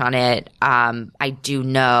kibosh on it. I do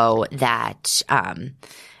know that,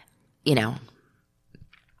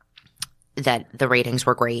 that the ratings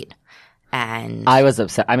were great. And I was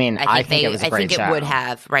upset. I mean, I think it was a great show. I think it would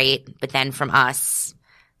have, right? But then from us,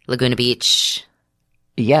 Laguna Beach,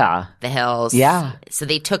 The Hills. Yeah. So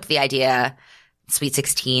they took the idea, Sweet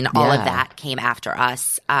 16, all of that came after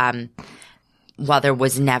us. While there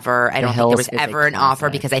was never, I don't think there was ever an offer,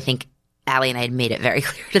 because I think Allie and I had made it very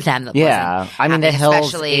clear to them that I mean, The Hills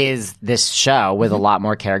especially is this show with a lot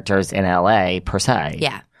more characters in LA per se.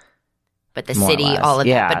 Yeah. But the More or city, less. all of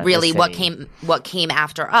Yeah, that. But really, the what came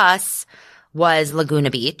after us was Laguna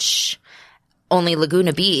Beach. Only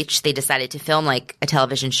Laguna Beach, they decided to film like a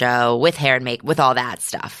television show with hair and makeup, with all that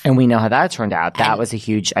stuff. And we know how that turned out. That was a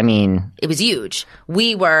huge, I mean. It was huge.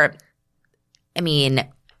 We were, I mean,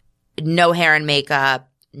 no hair and makeup,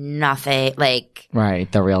 nothing, like. Right,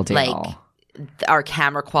 the real deal. Like, our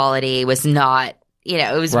camera quality was not, you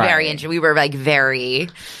know, it was very interesting. We were like very,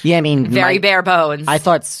 I mean, very bare bones. I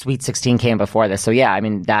thought Sweet 16 came before this. So I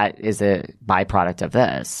mean, that is a byproduct of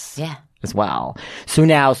this. Yeah. As well. So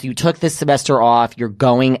you took this semester off, you're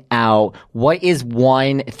going out. What is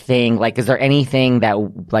one thing, like, is there anything that,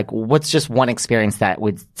 like, what's just one experience that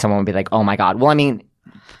someone would be like, oh my God? Well, I mean,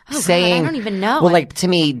 God, I don't even know. Well, like, to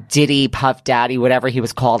me, Diddy, Puff Daddy, whatever he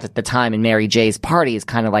was called at the time, and Mary J's party is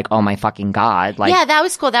kind of like, oh my fucking God. Like, yeah, that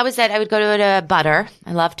was cool. That was it. I would go to Butter.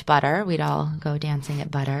 I loved Butter. We'd all go dancing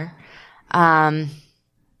at Butter.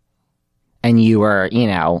 And you were, you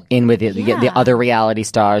know, in with the other reality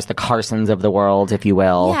stars, the Carsons of the world, if you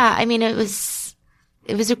will. Yeah, I mean, it was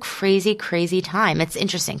a crazy, crazy time. It's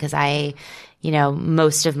interesting because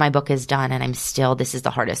most of my book is done, and this is the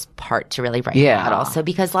hardest part to really write about also,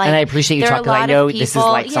 because like, and I appreciate you talking, because I know this is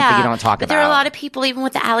like something you don't talk about. But there are a lot of people, even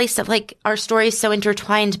with the Allie stuff, like our story is so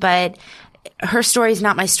intertwined, but her story is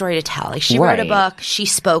not my story to tell. Like, she wrote a book, she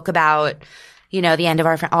spoke about, the end of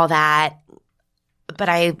our friend, all that. But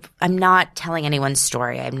I'm not telling anyone's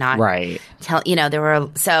story. I'm not there were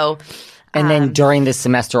And then during this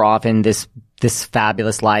semester off in this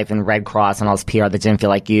fabulous life and Red Cross and all this PR that didn't feel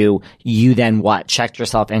like you then what? Checked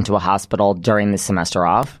yourself into a hospital during this semester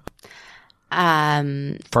off?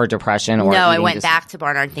 For depression or no, I went back to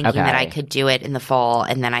Barnard thinking that I could do it in the fall,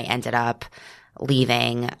 and then I ended up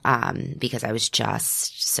leaving because I was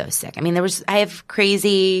just so sick. I mean, I have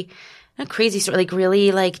crazy story, like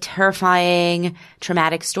really like terrifying,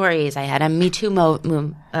 traumatic stories. I had a Me Too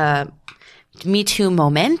moment,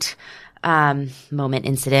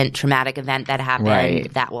 incident, traumatic event that happened.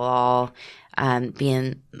 Right. That will all be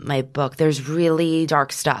in my book. There's really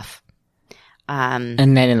dark stuff. And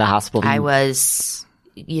then in the hospital, I was,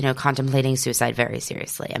 contemplating suicide very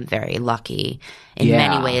seriously. I'm very lucky in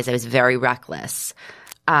many ways. I was very reckless.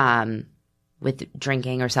 With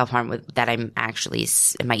drinking or self-harm, that I'm actually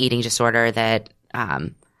in my eating disorder, that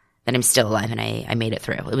I'm still alive, and I made it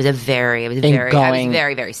through. I was very,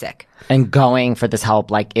 very sick. And going for this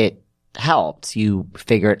help, like, it helped. You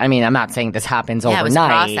figured, I mean, I'm not saying this happens overnight. It was a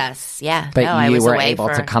process. Yeah. But you were able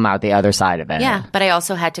to come out the other side of it. Yeah. But I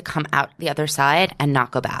also had to come out the other side and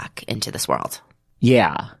not go back into this world.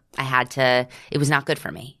 Yeah. I had to, it was not good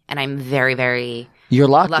for me. And I'm very, very You're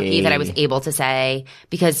lucky that I was able to say,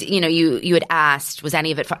 because, you had asked, was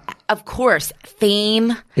any of it of course,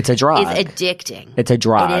 fame it's a drug. Is addicting. It's a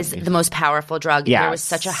drug. It is the most powerful drug. Yes. There was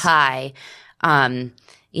such a high.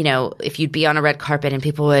 If you'd be on a red carpet and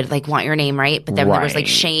people would like want your name, right? But then there was like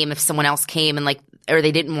shame if someone else came and like, or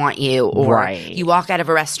they didn't want you, or you walk out of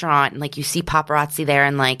a restaurant and like you see paparazzi there,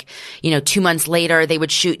 and like, 2 months later they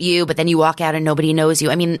would shoot you, but then you walk out and nobody knows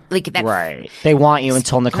you. I mean, like that. Right. They want you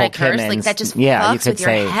until Nicole Kidman. Like that just fucks with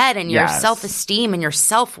your head and your self-esteem and your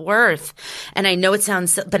self-worth. And I know it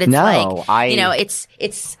sounds, but it's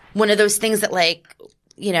it's one of those things that like,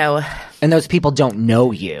 And those people don't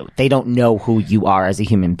know you. They don't know who you are as a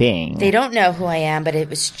human being. They don't know who I am, but it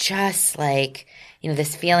was just like,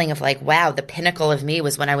 this feeling of like, wow, the pinnacle of me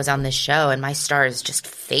was when I was on this show and my star is just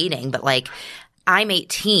fading. But like, I'm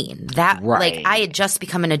 18. Like, I had just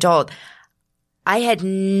become an adult. I had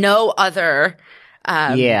no other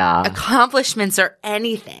accomplishments or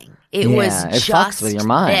anything. It was it just fucks with your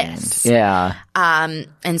mind. This. Yeah.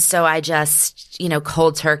 And so I just,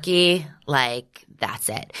 cold turkey, like, that's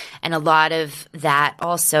it. And a lot of that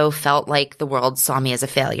also felt like the world saw me as a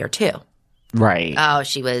failure too. Right. Oh,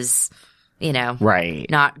 she was, right,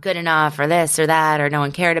 not good enough, or this or that, or no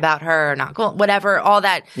one cared about her, or not cool, whatever, all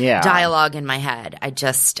that dialogue in my head. I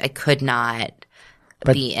could not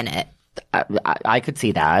be in it. I could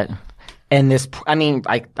see that. And this, I mean,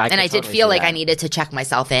 I did feel like I needed to check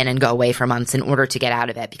myself in and go away for months in order to get out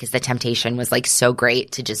of it, because the temptation was like so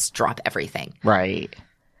great to just drop everything. Right.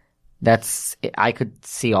 I could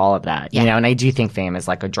see all of that, and I do think fame is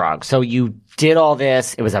like a drug. So you did all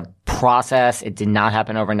this. It was a process. It did not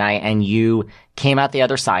happen overnight. And you came out the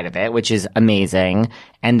other side of it, which is amazing.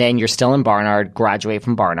 And then you're still in Barnard, graduate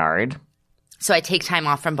from Barnard. So I take time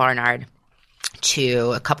off from Barnard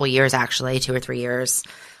to a couple years, actually, 2 or 3 years,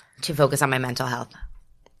 to focus on my mental health,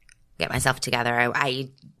 get myself together. I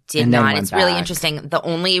did not. It's really interesting. The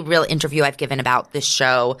only real interview I've given about this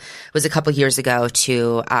show was a couple years ago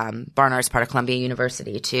to Barnard's part of Columbia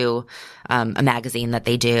University, to a magazine that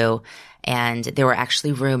they do. And there were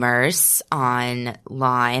actually rumors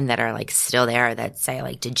online that are like still there that say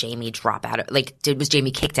like, did Jamie drop out of, like, was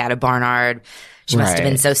Jamie kicked out of Barnard? She must have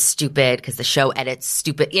been so stupid because the show edits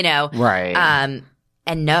stupid, you know? Right.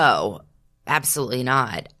 And no, absolutely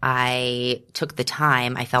not. I took the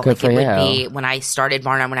time. I felt Good like it would you. be when I started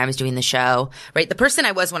Barnard, when I was doing the show, right? The person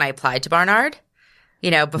I was when I applied to Barnard,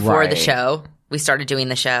 you know, before the show, we started doing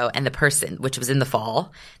the show, and the person, which was in the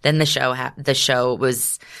fall, then the show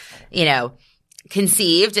was, you know,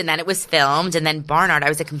 conceived, and then it was filmed, and then Barnard, I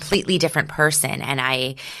was a completely different person,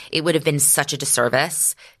 and it would have been such a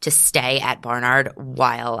disservice to stay at Barnard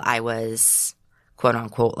while I was quote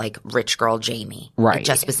unquote like rich girl Jamie. Right. It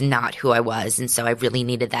just was not who I was, and so I really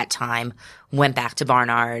needed that time. Went back to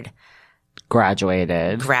Barnard,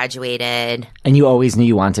 Graduated. and you always knew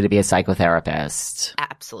you wanted to be a psychotherapist.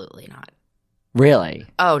 absolutely not. Really?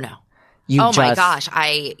 Oh no. My gosh.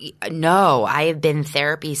 I have been in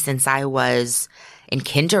therapy since I was in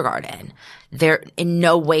kindergarten. There, in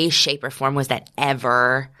no way, shape, or form was that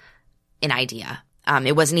ever an idea.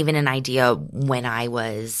 It wasn't even an idea when I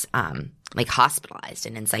was like hospitalized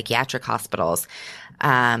and in psychiatric hospitals.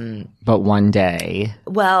 But one day.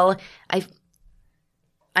 Well,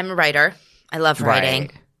 I'm a writer. I love writing.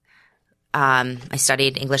 Right. I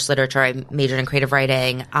studied English literature. I majored in creative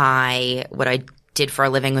writing. What I did for a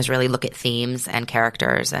living was really look at themes and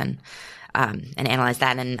characters and analyze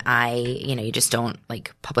that. And you just don't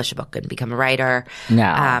like publish a book and become a writer. No.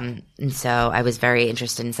 And so I was very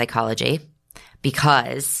interested in psychology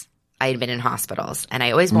because I had been in hospitals, and I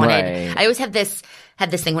always wanted. Right. I always had this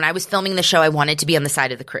thing when I was filming the show. I wanted to be on the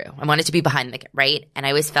side of the crew. I wanted to be behind the right, and I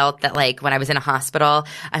always felt that like when I was in a hospital,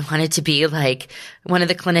 I wanted to be like one of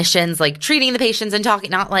the clinicians, like treating the patients and talking,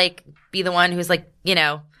 not like be the one who's like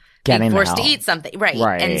Getting being forced the to help. eat something, right?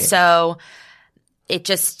 Right. And so it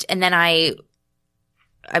just, and then I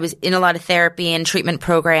was in a lot of therapy and treatment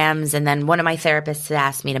programs, and then one of my therapists had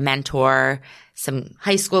asked me to mentor some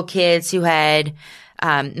high school kids who had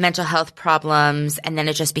mental health problems, and then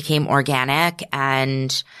it just became organic.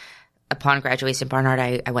 And upon graduation at Barnard,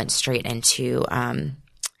 I went straight into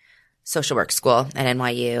social work school at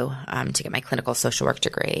NYU to get my clinical social work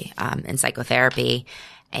degree in psychotherapy.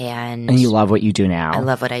 And you love what you do now. I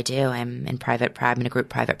love what I do. I'm in a group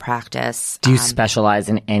private practice. Do you specialize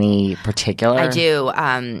in any particular? I do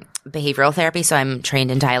behavioral therapy. So I'm trained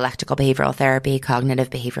in dialectical behavioral therapy, cognitive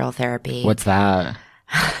behavioral therapy. What's that?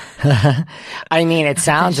 I mean, it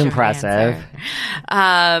sounds impressive.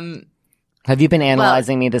 Have you been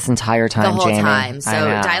analyzing me this entire time, the whole Jamie? time. So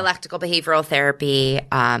dialectical behavioral therapy.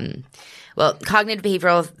 Cognitive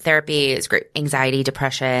behavioral therapy is great. Anxiety,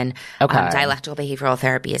 depression. Okay. Dialectical behavioral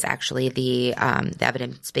therapy is actually the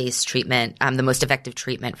evidence-based treatment, the most effective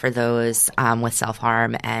treatment for those with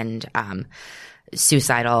self-harm and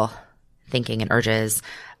suicidal thinking and urges.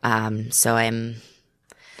 So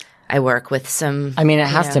I work with some. I mean, it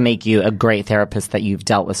has to make you a great therapist that you've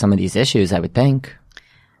dealt with some of these issues, I would think.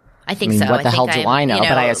 I think so. What the hell do I know?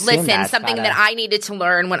 But I assume listen, something that I needed to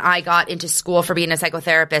learn when I got into school for being a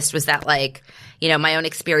psychotherapist was that, like, my own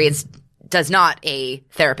experience does not a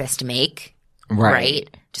therapist make, right?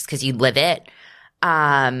 Just because you live it.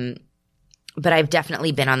 But I've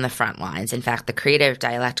definitely been on the front lines. In fact, the creator of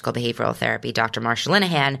dialectical behavioral therapy, Dr. Marsha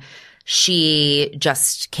Linehan, she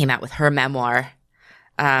just came out with her memoir,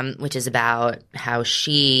 which is about how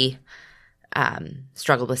she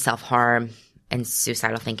struggled with self-harm and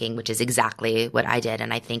suicidal thinking, which is exactly what I did.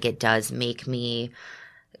 And I think it does make me,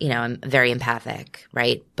 I'm very empathic,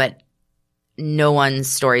 right? But no one's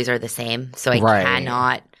stories are the same. So I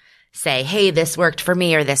cannot say, hey, this worked for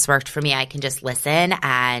me or this worked for me. I can just listen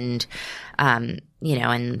and, and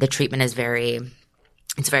the treatment is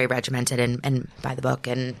it's very regimented and by the book.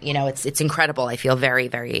 And, it's incredible. I feel very,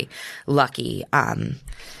 very lucky, to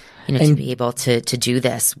be able to do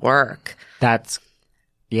this work.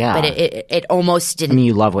 Yeah. But it almost didn't. I mean,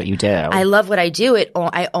 you love what you do. I love what I do.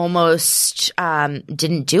 I almost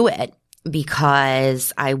didn't do it.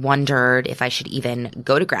 because I wondered if I should even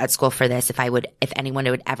go to grad school for this, if anyone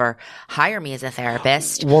would ever hire me as a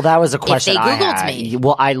therapist. Well, that was a question if they Googled I had. me.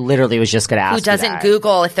 Well, I literally was just going to ask Who doesn't you that.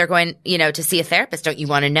 Google if they're going, to see a therapist? Don't you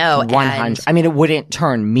want to know? 100. I mean, it wouldn't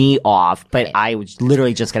turn me off, but I was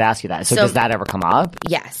literally just going to ask you that. So does that ever come up?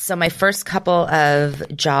 Yes. So my first couple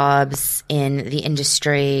of jobs in the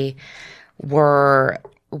industry were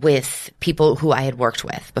with people who I had worked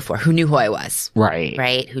with before, who knew who I was.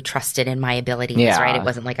 Right. Who trusted in my abilities, right? It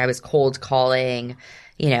wasn't like I was cold calling,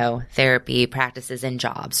 therapy practices and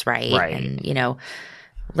jobs, right? And,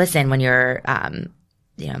 listen, when you're, I'm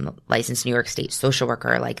a licensed New York State social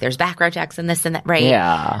worker, like there's background checks and this and that, right?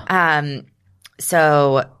 Yeah.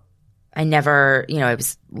 So I never, I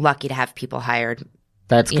was lucky to have people hired,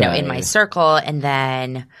 That's good. in my circle. And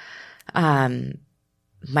then,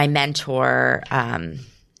 my mentor,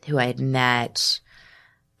 who I had met,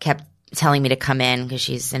 kept telling me to come in because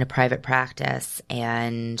she's in a private practice,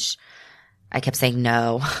 and I kept saying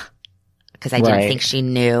no because I didn't think she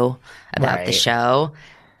knew about the show.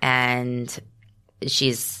 And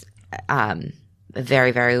she's a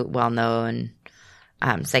very, very well-known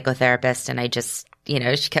psychotherapist, and I just,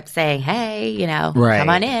 she kept saying, hey, come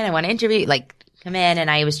on in, I want to interview you. Like, come in. And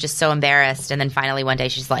I was just so embarrassed. And then finally one day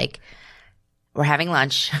she's like, we're having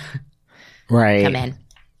lunch. Come in.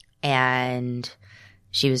 And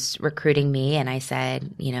she was recruiting me, and I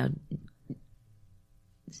said, this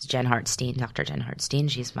is Jen Hartstein, Dr. Jen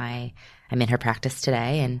Hartstein. I'm in her practice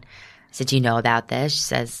today. And I said, do you know about this? She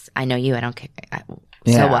says, I know you. I don't care.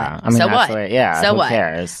 So what? I mean, so what? So who what?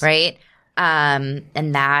 cares? Right?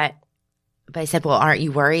 But I said, well, aren't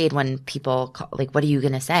you worried when people call, like, what are you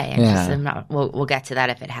going to say? And she said, we'll get to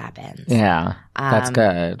that if it happens. Yeah. That's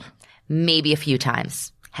good. Maybe a few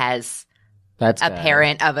times has That's a good.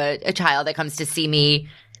 parent of a child that comes to see me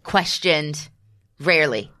questioned.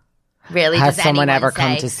 Rarely Has does someone anyone ever say,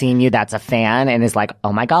 come to see you that's a fan and is like,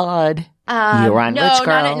 oh my God, you were on no, Rich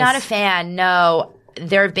Girls? not a fan. No,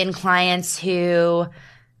 there have been clients who,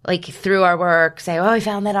 like, through our work say, oh, I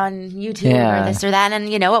found that on YouTube or this or that. And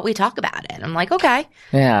you know what? We talk about it. I'm like, okay.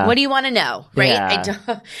 Yeah. What do you want to know? Right. Yeah.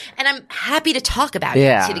 And I'm happy to talk about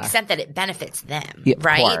it to the extent that it benefits them. Yeah, of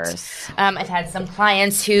right. course. I've had some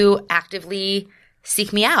clients who actively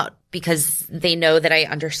seek me out because they know that I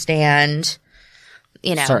understand,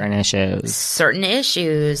 certain issues.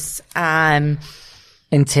 And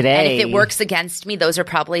today. And if it works against me, those are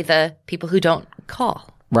probably the people who don't call.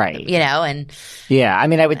 Right. And yeah, I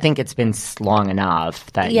mean, I would think it's been long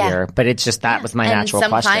enough that year, but it's just that was my natural some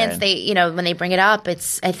question. Clients, they, when they bring it up, I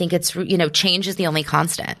think it's, change is the only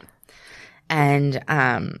constant. And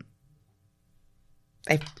I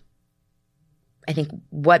think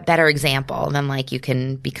what better example than like you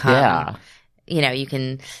can become, you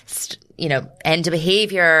can, end a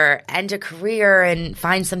behavior, end a career, and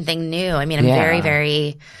find something new. I mean, I'm very,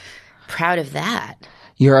 very proud of that.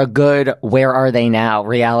 You're a good Where Are They Now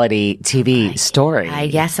reality TV story. I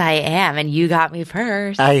guess I am, and you got me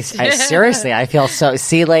first. I seriously, I feel so.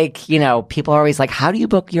 See, like, people are always like, how do you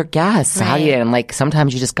book your guests? Right. How do you? And I'm like,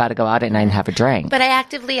 sometimes you just got to go out at night and have a drink. But I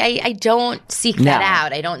actively, I don't seek that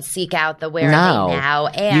out. I don't seek out the Where Are They Now.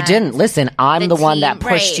 And you didn't. Listen, I'm the one that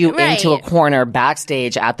pushed you into a corner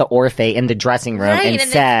backstage at the Orphe in the dressing room and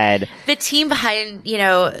said, the team behind,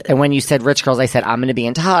 And when you said Rich Girls, I said, I'm going to be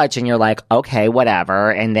in touch. And you're like, okay,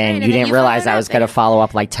 whatever. And then you didn't realize I was going to follow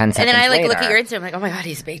up like 10 seconds later. And then I later. look at your Instagram, I'm like, oh my God,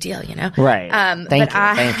 he's a big deal, Right. Thank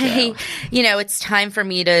you. It's time for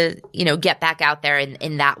me to, get back out there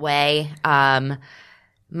in that way.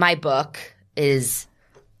 My book is,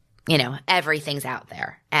 everything's out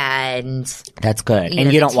there. And that's good.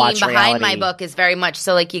 And you don't watch reality. reality. Behind my book is very much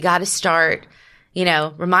so like you got to start,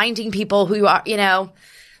 reminding people who you are, You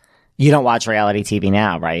don't watch reality TV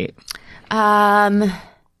now, right?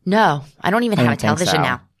 No, I don't even have a television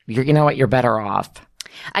now. You know what? You're better off.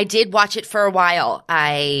 I did watch it for a while.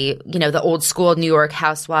 The old school New York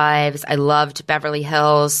Housewives. I loved Beverly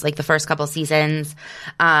Hills, like the first couple seasons.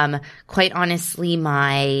 Quite honestly,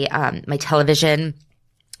 my television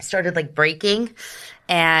started like breaking,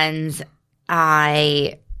 and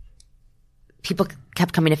people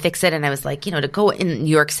kept coming to fix it, and I was like, to go in New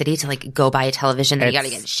York City to like go buy a television, then you got to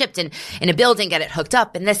get it shipped in a building, get it hooked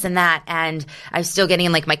up, and this and that, and I was still getting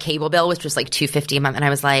like my cable bill, which was like $250 a month, and I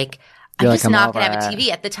was like, I'm just not going to have a TV.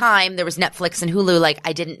 At the time, there was Netflix and Hulu. Like,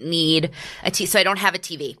 I didn't need a TV, so I don't have a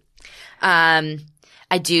TV. I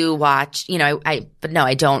do watch, but no,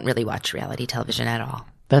 I don't really watch reality television at all.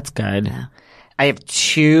 That's good. Yeah. I have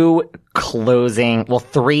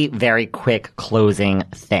three very quick closing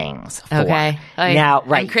things. Okay. Now,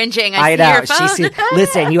 right. I'm cringing. I see know. your phone.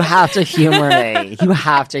 Listen, you have to humor me. You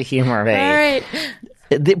have to humor me. All right.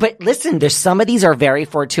 But listen, there's some of these are very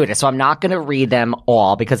fortuitous, so I'm not going to read them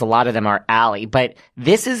all because a lot of them are Allie. But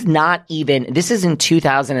this is in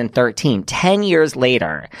 2013. 10 years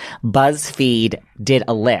later, BuzzFeed did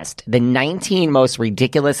a list. The 19 most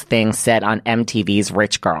ridiculous things said on MTV's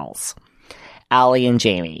Rich Girls. Allie and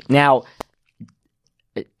Jamie. Now,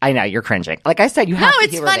 I know you're cringing. Like I said, you have to. No,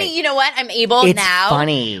 it's funny. Me. You know what? I'm able it's now.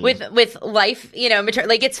 Funny with life.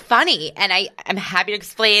 Like it's funny, and I'm happy to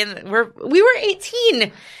explain. We were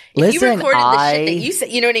 18. Listen, you recorded the shit that you said.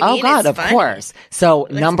 You know what I mean? Oh God, it's of funny. course. So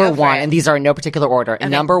number one, and these are in no particular order. Okay.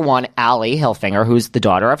 Number one, Allie Hilfinger, who's the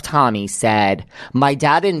daughter of Tommy, said, "My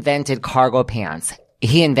dad invented cargo pants.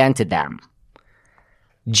 He invented them."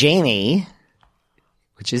 Jamie,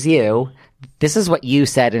 which is you. This is what you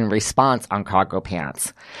said in response on cargo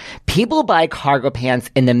pants. People buy cargo pants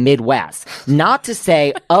in the Midwest, not to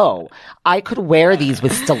say, oh, I could wear these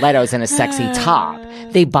with stilettos and a sexy top.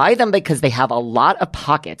 They buy them because they have a lot of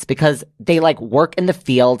pockets, because they like work in the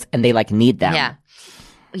fields and they like need them. Yeah.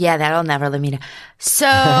 Yeah, that'll never let me know. So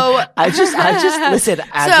I just listen,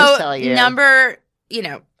 I'm just telling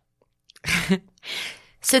you.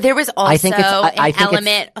 So there was also I think an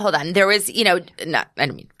element. Hold on. There was,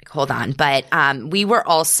 hold on. But we were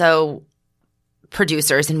also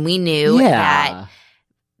producers, and we knew that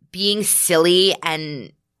being silly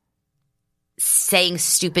and saying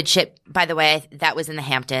stupid shit, by the way, that was in the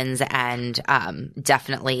Hamptons, and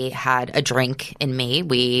definitely had a drink in me.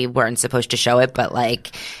 We weren't supposed to show it, but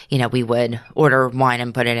we would order wine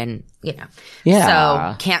and put it in, Yeah.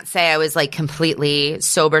 So can't say I was like completely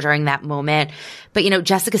sober during that moment. But,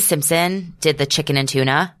 Jessica Simpson did the chicken and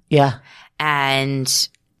tuna. Yeah. And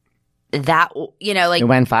that, it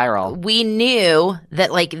went viral. We knew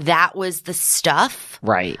that that was the stuff.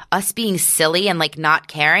 Right. Us being silly and not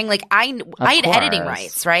caring. I had editing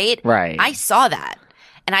rights, right? Right. I saw that.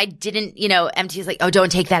 And I didn't, MTV's like, oh,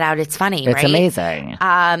 don't take that out. It's funny, it's right? amazing.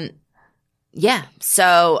 Yeah.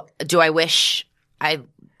 So do I wish I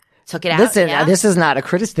took it out? Listen, Yeah. this is not a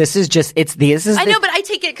criticism. This is just, I know, but I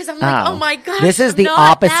take it because I'm like, oh my God. This is the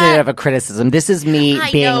opposite of a criticism. This is me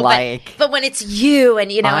being but when it's you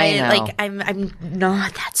and, I know. I'm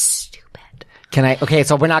not that stupid. Can I? Okay,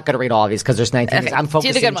 so we're not going to read all of these because there's 19. Okay. I'm Do the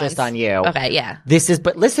focusing good just ones. on you. Okay, yeah.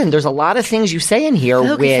 But listen, there's a lot of things you say in here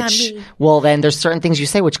Focus on me. well, then there's certain things you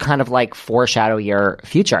say which kind of foreshadow your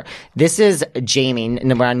future. This is Jamie,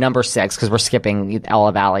 and we're on number 6 because we're skipping all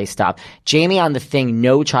of Allie's stuff. Jamie on the thing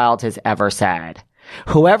no child has ever said.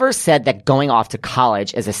 Whoever said that going off to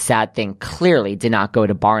college is a sad thing clearly did not go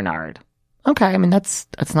to Barnard. Okay, I mean that's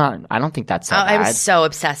not. I don't think that's so bad. I was so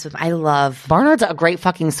obsessed with. I love Barnard's a great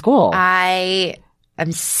fucking school. I'm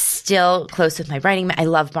still close with my writing. I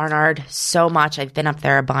love Barnard so much. I've been up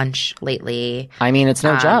there a bunch lately. I mean, it's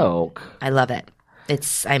no joke. I love it.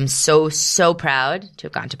 I'm so proud to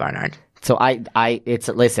have gone to Barnard. So I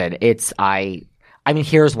mean,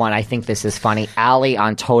 here's one. I think this is funny. Allie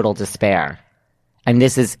on Total Despair. And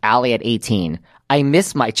this is Allie at 18. I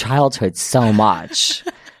miss my childhood so much.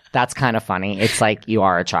 That's kind of funny. It's like you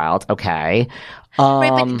are a child. Okay. Right,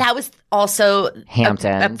 but that was also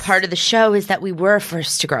Hamptons. a part of the show is that we were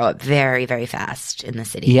forced to grow up very, very fast in the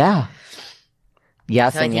city. Yeah.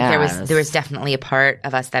 Yes, So I and think yes. there was definitely a part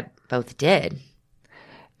of us that both did.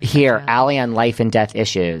 Here, Allie on life and death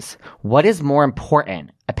issues. What is more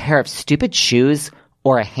important, a pair of stupid shoes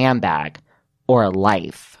or a handbag or a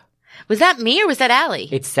life? Was that me or was that Allie?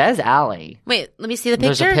 It says Allie. Wait, let me see the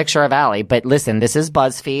picture. There's a picture of Allie, but listen, this is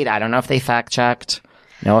BuzzFeed. I don't know if they fact checked.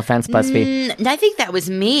 No offense, BuzzFeed. I think that was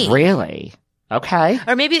me. Really? Okay.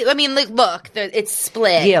 Or maybe, look, it's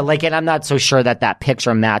split. Yeah, and I'm not so sure that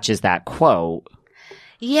picture matches that quote.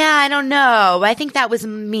 Yeah, I don't know. I think that was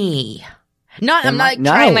me. I'm not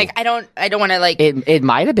trying, I don't want to It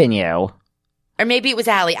might have been you. or maybe it was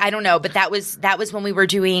Allie. I don't know. But that was when we were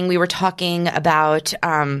talking about,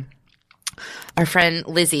 our friend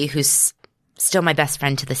Lizzie, who's still my best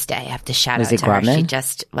friend to this day. I have to shout Lizzie out to her. Grubman? She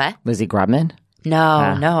just, what? Lizzie Grubman?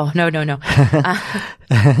 No.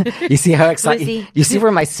 You see how excited? Lizzie. You see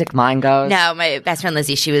where my sick mind goes? No, my best friend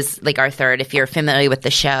Lizzie, she was our third. If you're familiar with the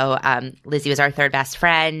show, Lizzie was our third best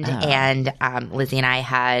friend. And Lizzie and I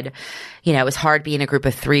had, it was hard being a group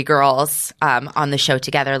of 3 girls on the show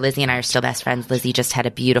together. Lizzie and I are still best friends. Lizzie just had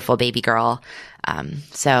a beautiful baby girl.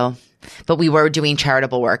 But we were doing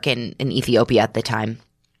charitable work in Ethiopia at the time.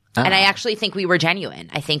 And I actually think we were genuine.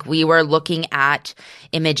 I think we were looking at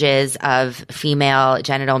images of female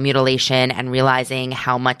genital mutilation and realizing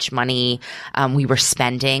how much money we were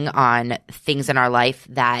spending on things in our life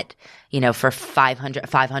that, for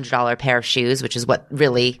 $500 pair of shoes, which is what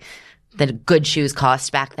really the good shoes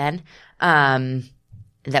cost back then,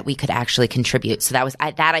 that we could actually contribute. So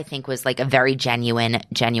I think was like a very genuine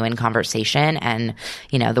conversation. And,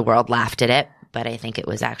 the world laughed at it. But I think it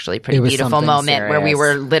was actually a pretty beautiful moment where we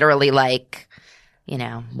were literally like,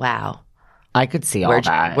 wow. I could see all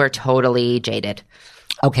that. We're totally jaded.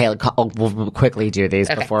 Okay, we'll quickly do these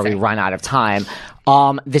before we run out of time.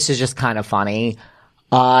 This is just kind of funny.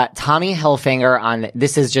 Tommy Hilfiger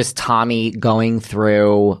this is just Tommy going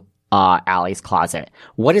through Allie's closet.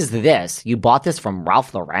 What is this? You bought this from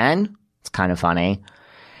Ralph Lauren? It's kind of funny.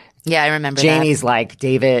 Yeah, I remember Jamie's like,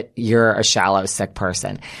 David, you're a shallow, sick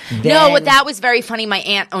person. No, that was very funny. My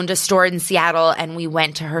aunt owned a store in Seattle, and we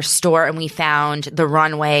went to her store, and we found the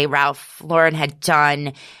runway. Ralph Lauren had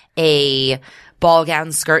done a ball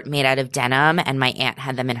gown skirt made out of denim, and my aunt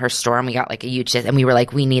had them in her store, and we got like a huge – and we were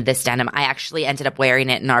like, we need this denim. I actually ended up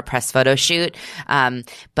wearing it in our press photo shoot,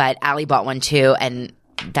 but Allie bought one too, and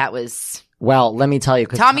that was – Well, let me tell you.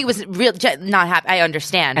 Tommy was not happy. I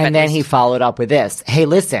understand. And then he followed up with this. Hey,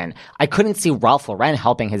 listen, I couldn't see Ralph Lauren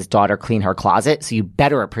helping his daughter clean her closet, so you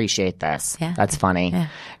better appreciate this. Yeah. That's funny. Yeah.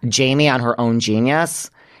 Jamie on her own genius.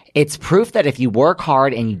 It's proof that if you work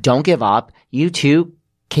hard and you don't give up, you too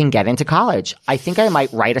can get into college. I think I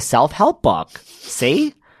might write a self-help book.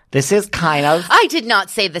 See? This is kind of... I did not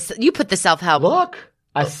say this. You put the self-help. Look,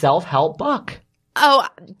 a self-help book. Oh,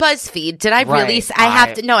 BuzzFeed. Did I really? I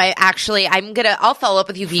have to. No, I'll follow up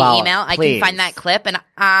with you via email. I can find that clip. And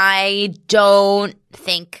I don't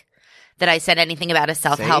think that I said anything about a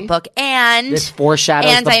self-help book. And this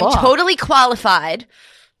foreshadows and the I book. am totally qualified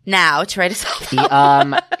now to write a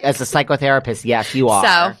self-help as a psychotherapist, yes, you are.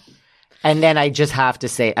 So. And then I just have to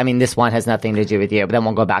say, I mean, this one has nothing to do with you, but then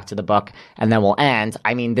we'll go back to the book and then we'll end.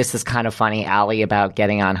 I mean, this is kind of funny, Allie, about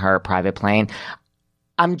getting on her private plane.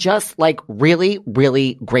 I'm just like really,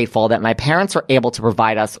 really grateful that my parents were able to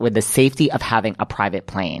provide us with the safety of having a private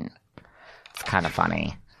plane. It's kind of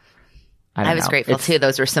funny. I was grateful too.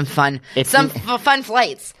 Those were some fun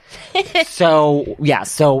flights. So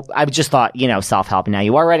I just thought, self-help. Now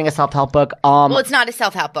you are writing a self-help book. Well, it's not a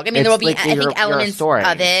self-help book. I mean, there will be, I think, elements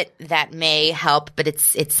of it that may help, but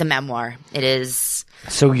it's a memoir. It is.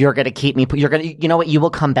 So you're going to keep me, you know what? You will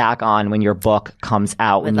come back on when your book comes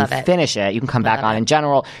out. When you finish it, you can come back on in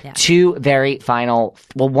general. Yeah. Two very final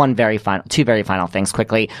things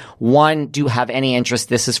quickly. One, do you have any interest?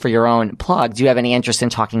 This is for your own plug. Do you have any interest in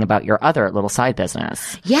talking about your other little side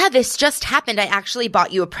business? Yeah, this just happened. I actually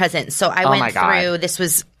bought you a present. So I went through, this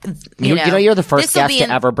was, you're the first guest to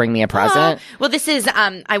ever bring me a present. Well, this is,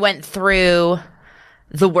 I went through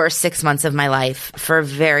the worst 6 months of my life for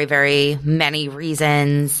very, very many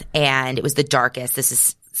reasons. And it was the darkest. This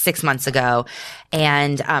is 6 months ago.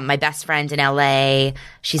 And my best friend in LA,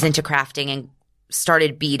 she's into crafting and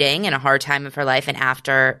started beading in a hard time of her life. And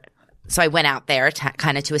so I went out there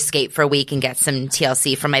kind of to escape for a week and get some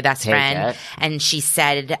TLC from my best friend. And she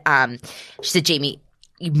said, Jamie,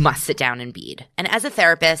 you must sit down and bead. And as a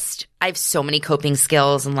therapist, I have so many coping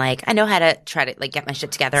skills and I know how to try to get my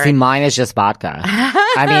shit together. See, mine is just vodka.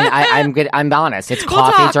 I mean, I'm good. I'm honest. It's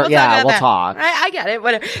coffee. We'll talk. I get it.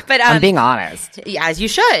 Whatever. But I'm being honest. Yeah, as you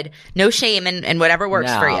should. No shame and whatever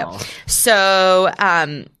works for you. So,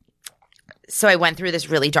 so I went through this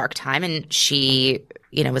really dark time, and she,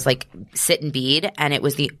 was like, sit and bead. And it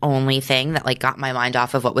was the only thing that got my mind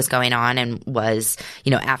off of what was going on and was,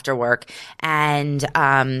 after work. And,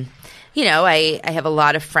 I have a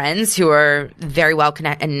lot of friends who are very well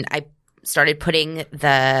connected, and I started putting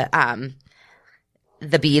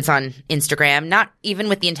the beads on Instagram, not even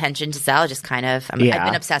with the intention to sell, just kind of, I've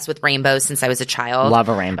been obsessed with rainbows since I was a child. Love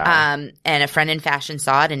a rainbow. And a friend in fashion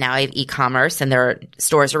saw it, and now I have e-commerce, and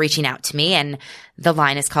stores are reaching out to me, and the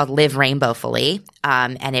line is called Live Rainbowfully.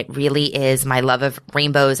 And it really is my love of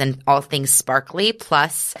rainbows and all things sparkly,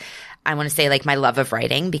 plus I want to say my love of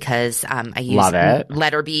writing, because I use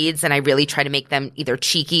letter beads, and I really try to make them either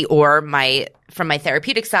cheeky or from my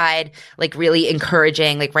therapeutic side, really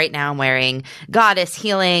encouraging. Right now I'm wearing Goddess,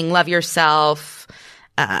 Healing, Love Yourself,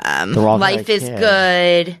 Life is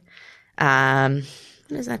Good. What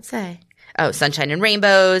does that say? Oh, Sunshine and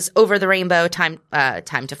Rainbows, Over the Rainbow, Time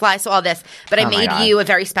to Fly. So all this. But I made you a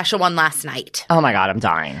very special one last night. Oh my God, I'm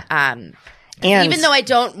dying. And even though I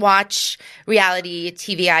don't watch reality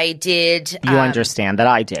TV, I did. You understand that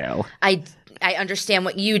I do. I understand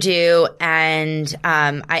what you do, and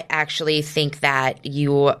I actually think that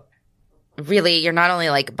you really, you're not only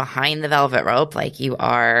like behind the velvet rope, like you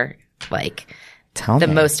are like Tell the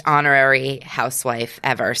me. most honorary housewife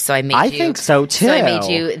ever. So I made I you. think so, too. So I made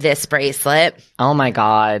you this bracelet. Oh my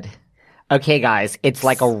God. Okay, guys, it's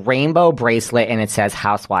like a rainbow bracelet and it says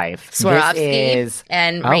housewife. Swarovski This is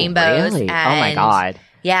and rainbows. Really? And, oh my God.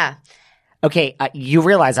 Yeah. Okay, you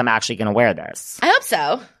realize I'm actually going to wear this. I hope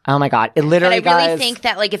so. Oh my God. It But literally, I really guys, think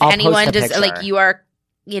that like if I'll post anyone a just like picture. you are,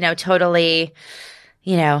 totally,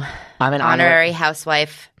 I'm an honorary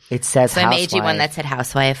housewife. It says So housewife. I made you one that said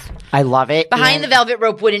housewife. I love it. Behind and the velvet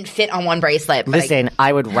rope wouldn't fit on one bracelet. But Listen,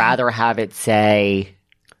 I would rather have it say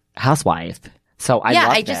housewife. So I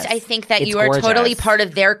love this. I think that It's you are totally gorgeous. part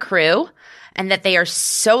of their crew and that they are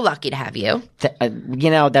so lucky to have you.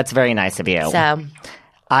 That's very nice of you. So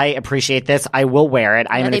I appreciate this. I will wear it.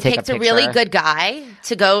 I'm going they to take picked a a picture. really good guy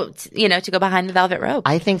to go, to go behind the velvet rope.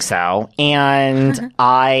 I think so. And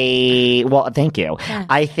thank you. Yeah.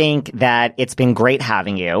 I think that it's been great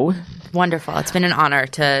having you. Wonderful. It's been an honor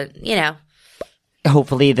to,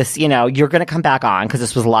 Hopefully this, you're going to come back on because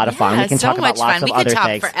this was a lot of fun. We can so talk about much lots fun. of We other could talk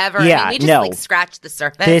things. forever. Yeah, I mean, we just scratched the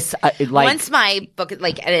surface. This, once my book, and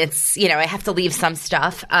it's, I have to leave some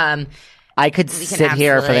stuff. I could sit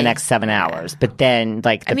here for the absolutely- next 7 hours, but then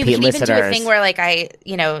the we can listeners. even do a thing where I,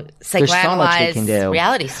 There's so much we can do. psychoanalyze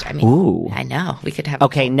reality star. Ooh. I know. We could have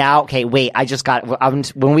Okay, wait. I just got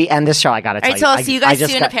when we end this show. I got to tell right, you. so I'll see you guys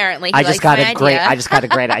just soon, got- apparently. I He just likes got my a great. idea. I just got a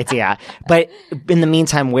great idea. But in the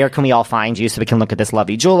meantime, where can we all find you so we can look at this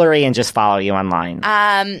lovely jewelry and just follow you online?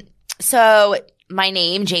 So my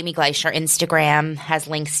name, Jamie Gleischer, Instagram has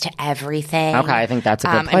links to everything. Okay, I think that's a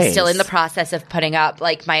good place. I'm still in the process of putting up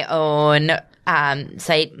my own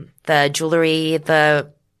site, the jewelry.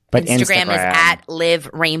 The But Instagram is at Live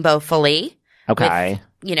Rainbow Fully. Okay.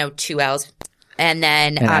 With, 2 L's. And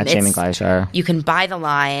then And at Jamie Gleischer. you can buy the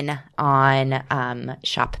line on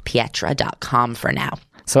shoppietra.com for now.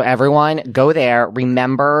 So everyone, go there.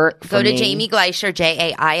 Remember, Go to Jamie Gleischer,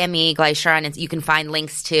 Jaime Gleischer, and you can find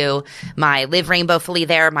links to my Live Rainbow Fully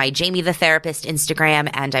there, my Jamie the Therapist Instagram,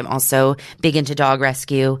 and I'm also big into dog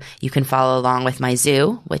rescue. You can follow along with my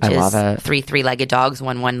zoo, which love is it. 3 three-legged dogs,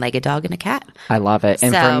 one one-legged dog, and a cat. I love it.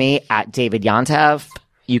 And for So- me, at David Yontef,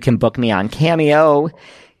 you can book me on Cameo.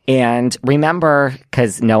 And remember,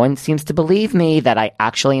 because no one seems to believe me, that I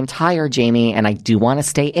actually am tired, Jamie, and I do want to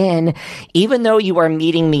stay in, even though you are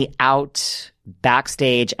meeting me out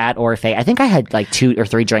backstage at Orphe. I think I had 2 or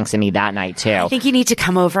 3 drinks in me that night, too. I think you need to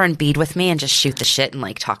come over and bead with me and just shoot the shit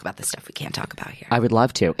and talk about the stuff we can't talk about here. I would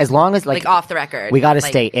love to. As long as, off the record. we got to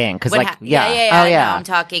stay in. Because, What yeah. yeah. Oh, yeah. No, I'm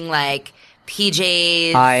talking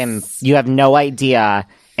PJs. You have no idea.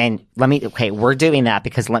 And we're doing that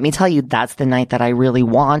because let me tell you, that's the night that I really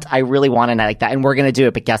want. I really want a night like that. And we're going to do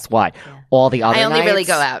it. But guess what? All the other I only nights, really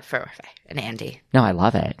go out for Orphe and Andy. No, I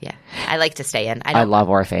love it. Yeah. I like to stay in. I love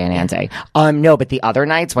Orphe and Andy. No, but the other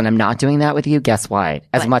nights when I'm not doing that with you, guess what?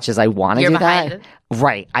 As What? much as I want to You're do behind that, it.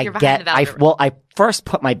 right? You're behind the velvet rope. I first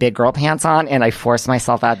put my big girl pants on and I forced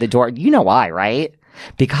myself out the door. You know why, right?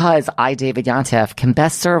 Because I, David Yontef, can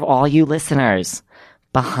best serve all you listeners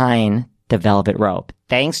behind the velvet rope.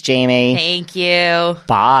 Thanks, Jamie. Thank you.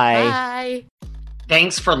 Bye. Bye.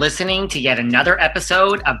 Thanks for listening to yet another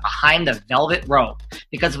episode of Behind the Velvet Rope.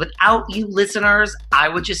 Because without you listeners, I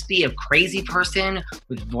would just be a crazy person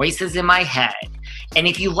with voices in my head. And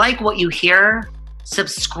if you like what you hear,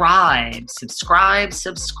 subscribe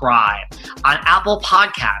on Apple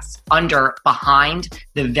Podcasts under Behind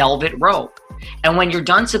the Velvet Rope. And when you're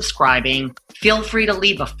done subscribing, feel free to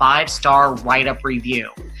leave a 5-star write-up review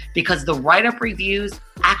because the write-up reviews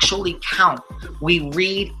actually count. We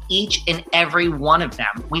read each and every one of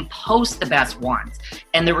them. We post the best ones,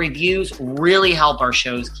 and the reviews really help our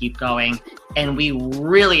shows keep going. And we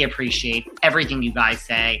really appreciate everything you guys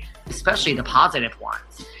say, especially the positive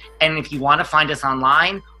ones. And if you want to find us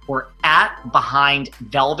online, we're at Behind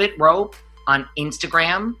Velvet Rope on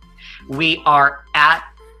Instagram. We are at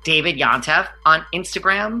David Yontef on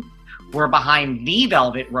Instagram. We're Behind the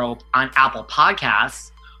Velvet Rope on Apple Podcasts.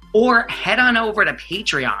 Or head on over to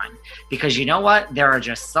Patreon because you know what? There are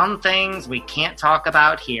just some things we can't talk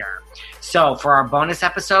about here. So for our bonus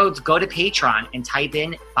episodes, go to Patreon and type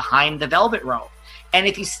in Behind the Velvet Rope. And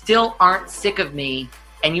if you still aren't sick of me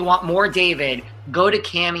and you want more David, go to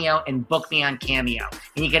Cameo and book me on Cameo.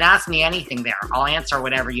 And you can ask me anything there. I'll answer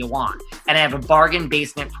whatever you want. And I have a bargain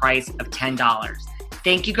basement price of $10.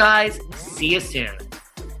 Thank you guys. See you soon.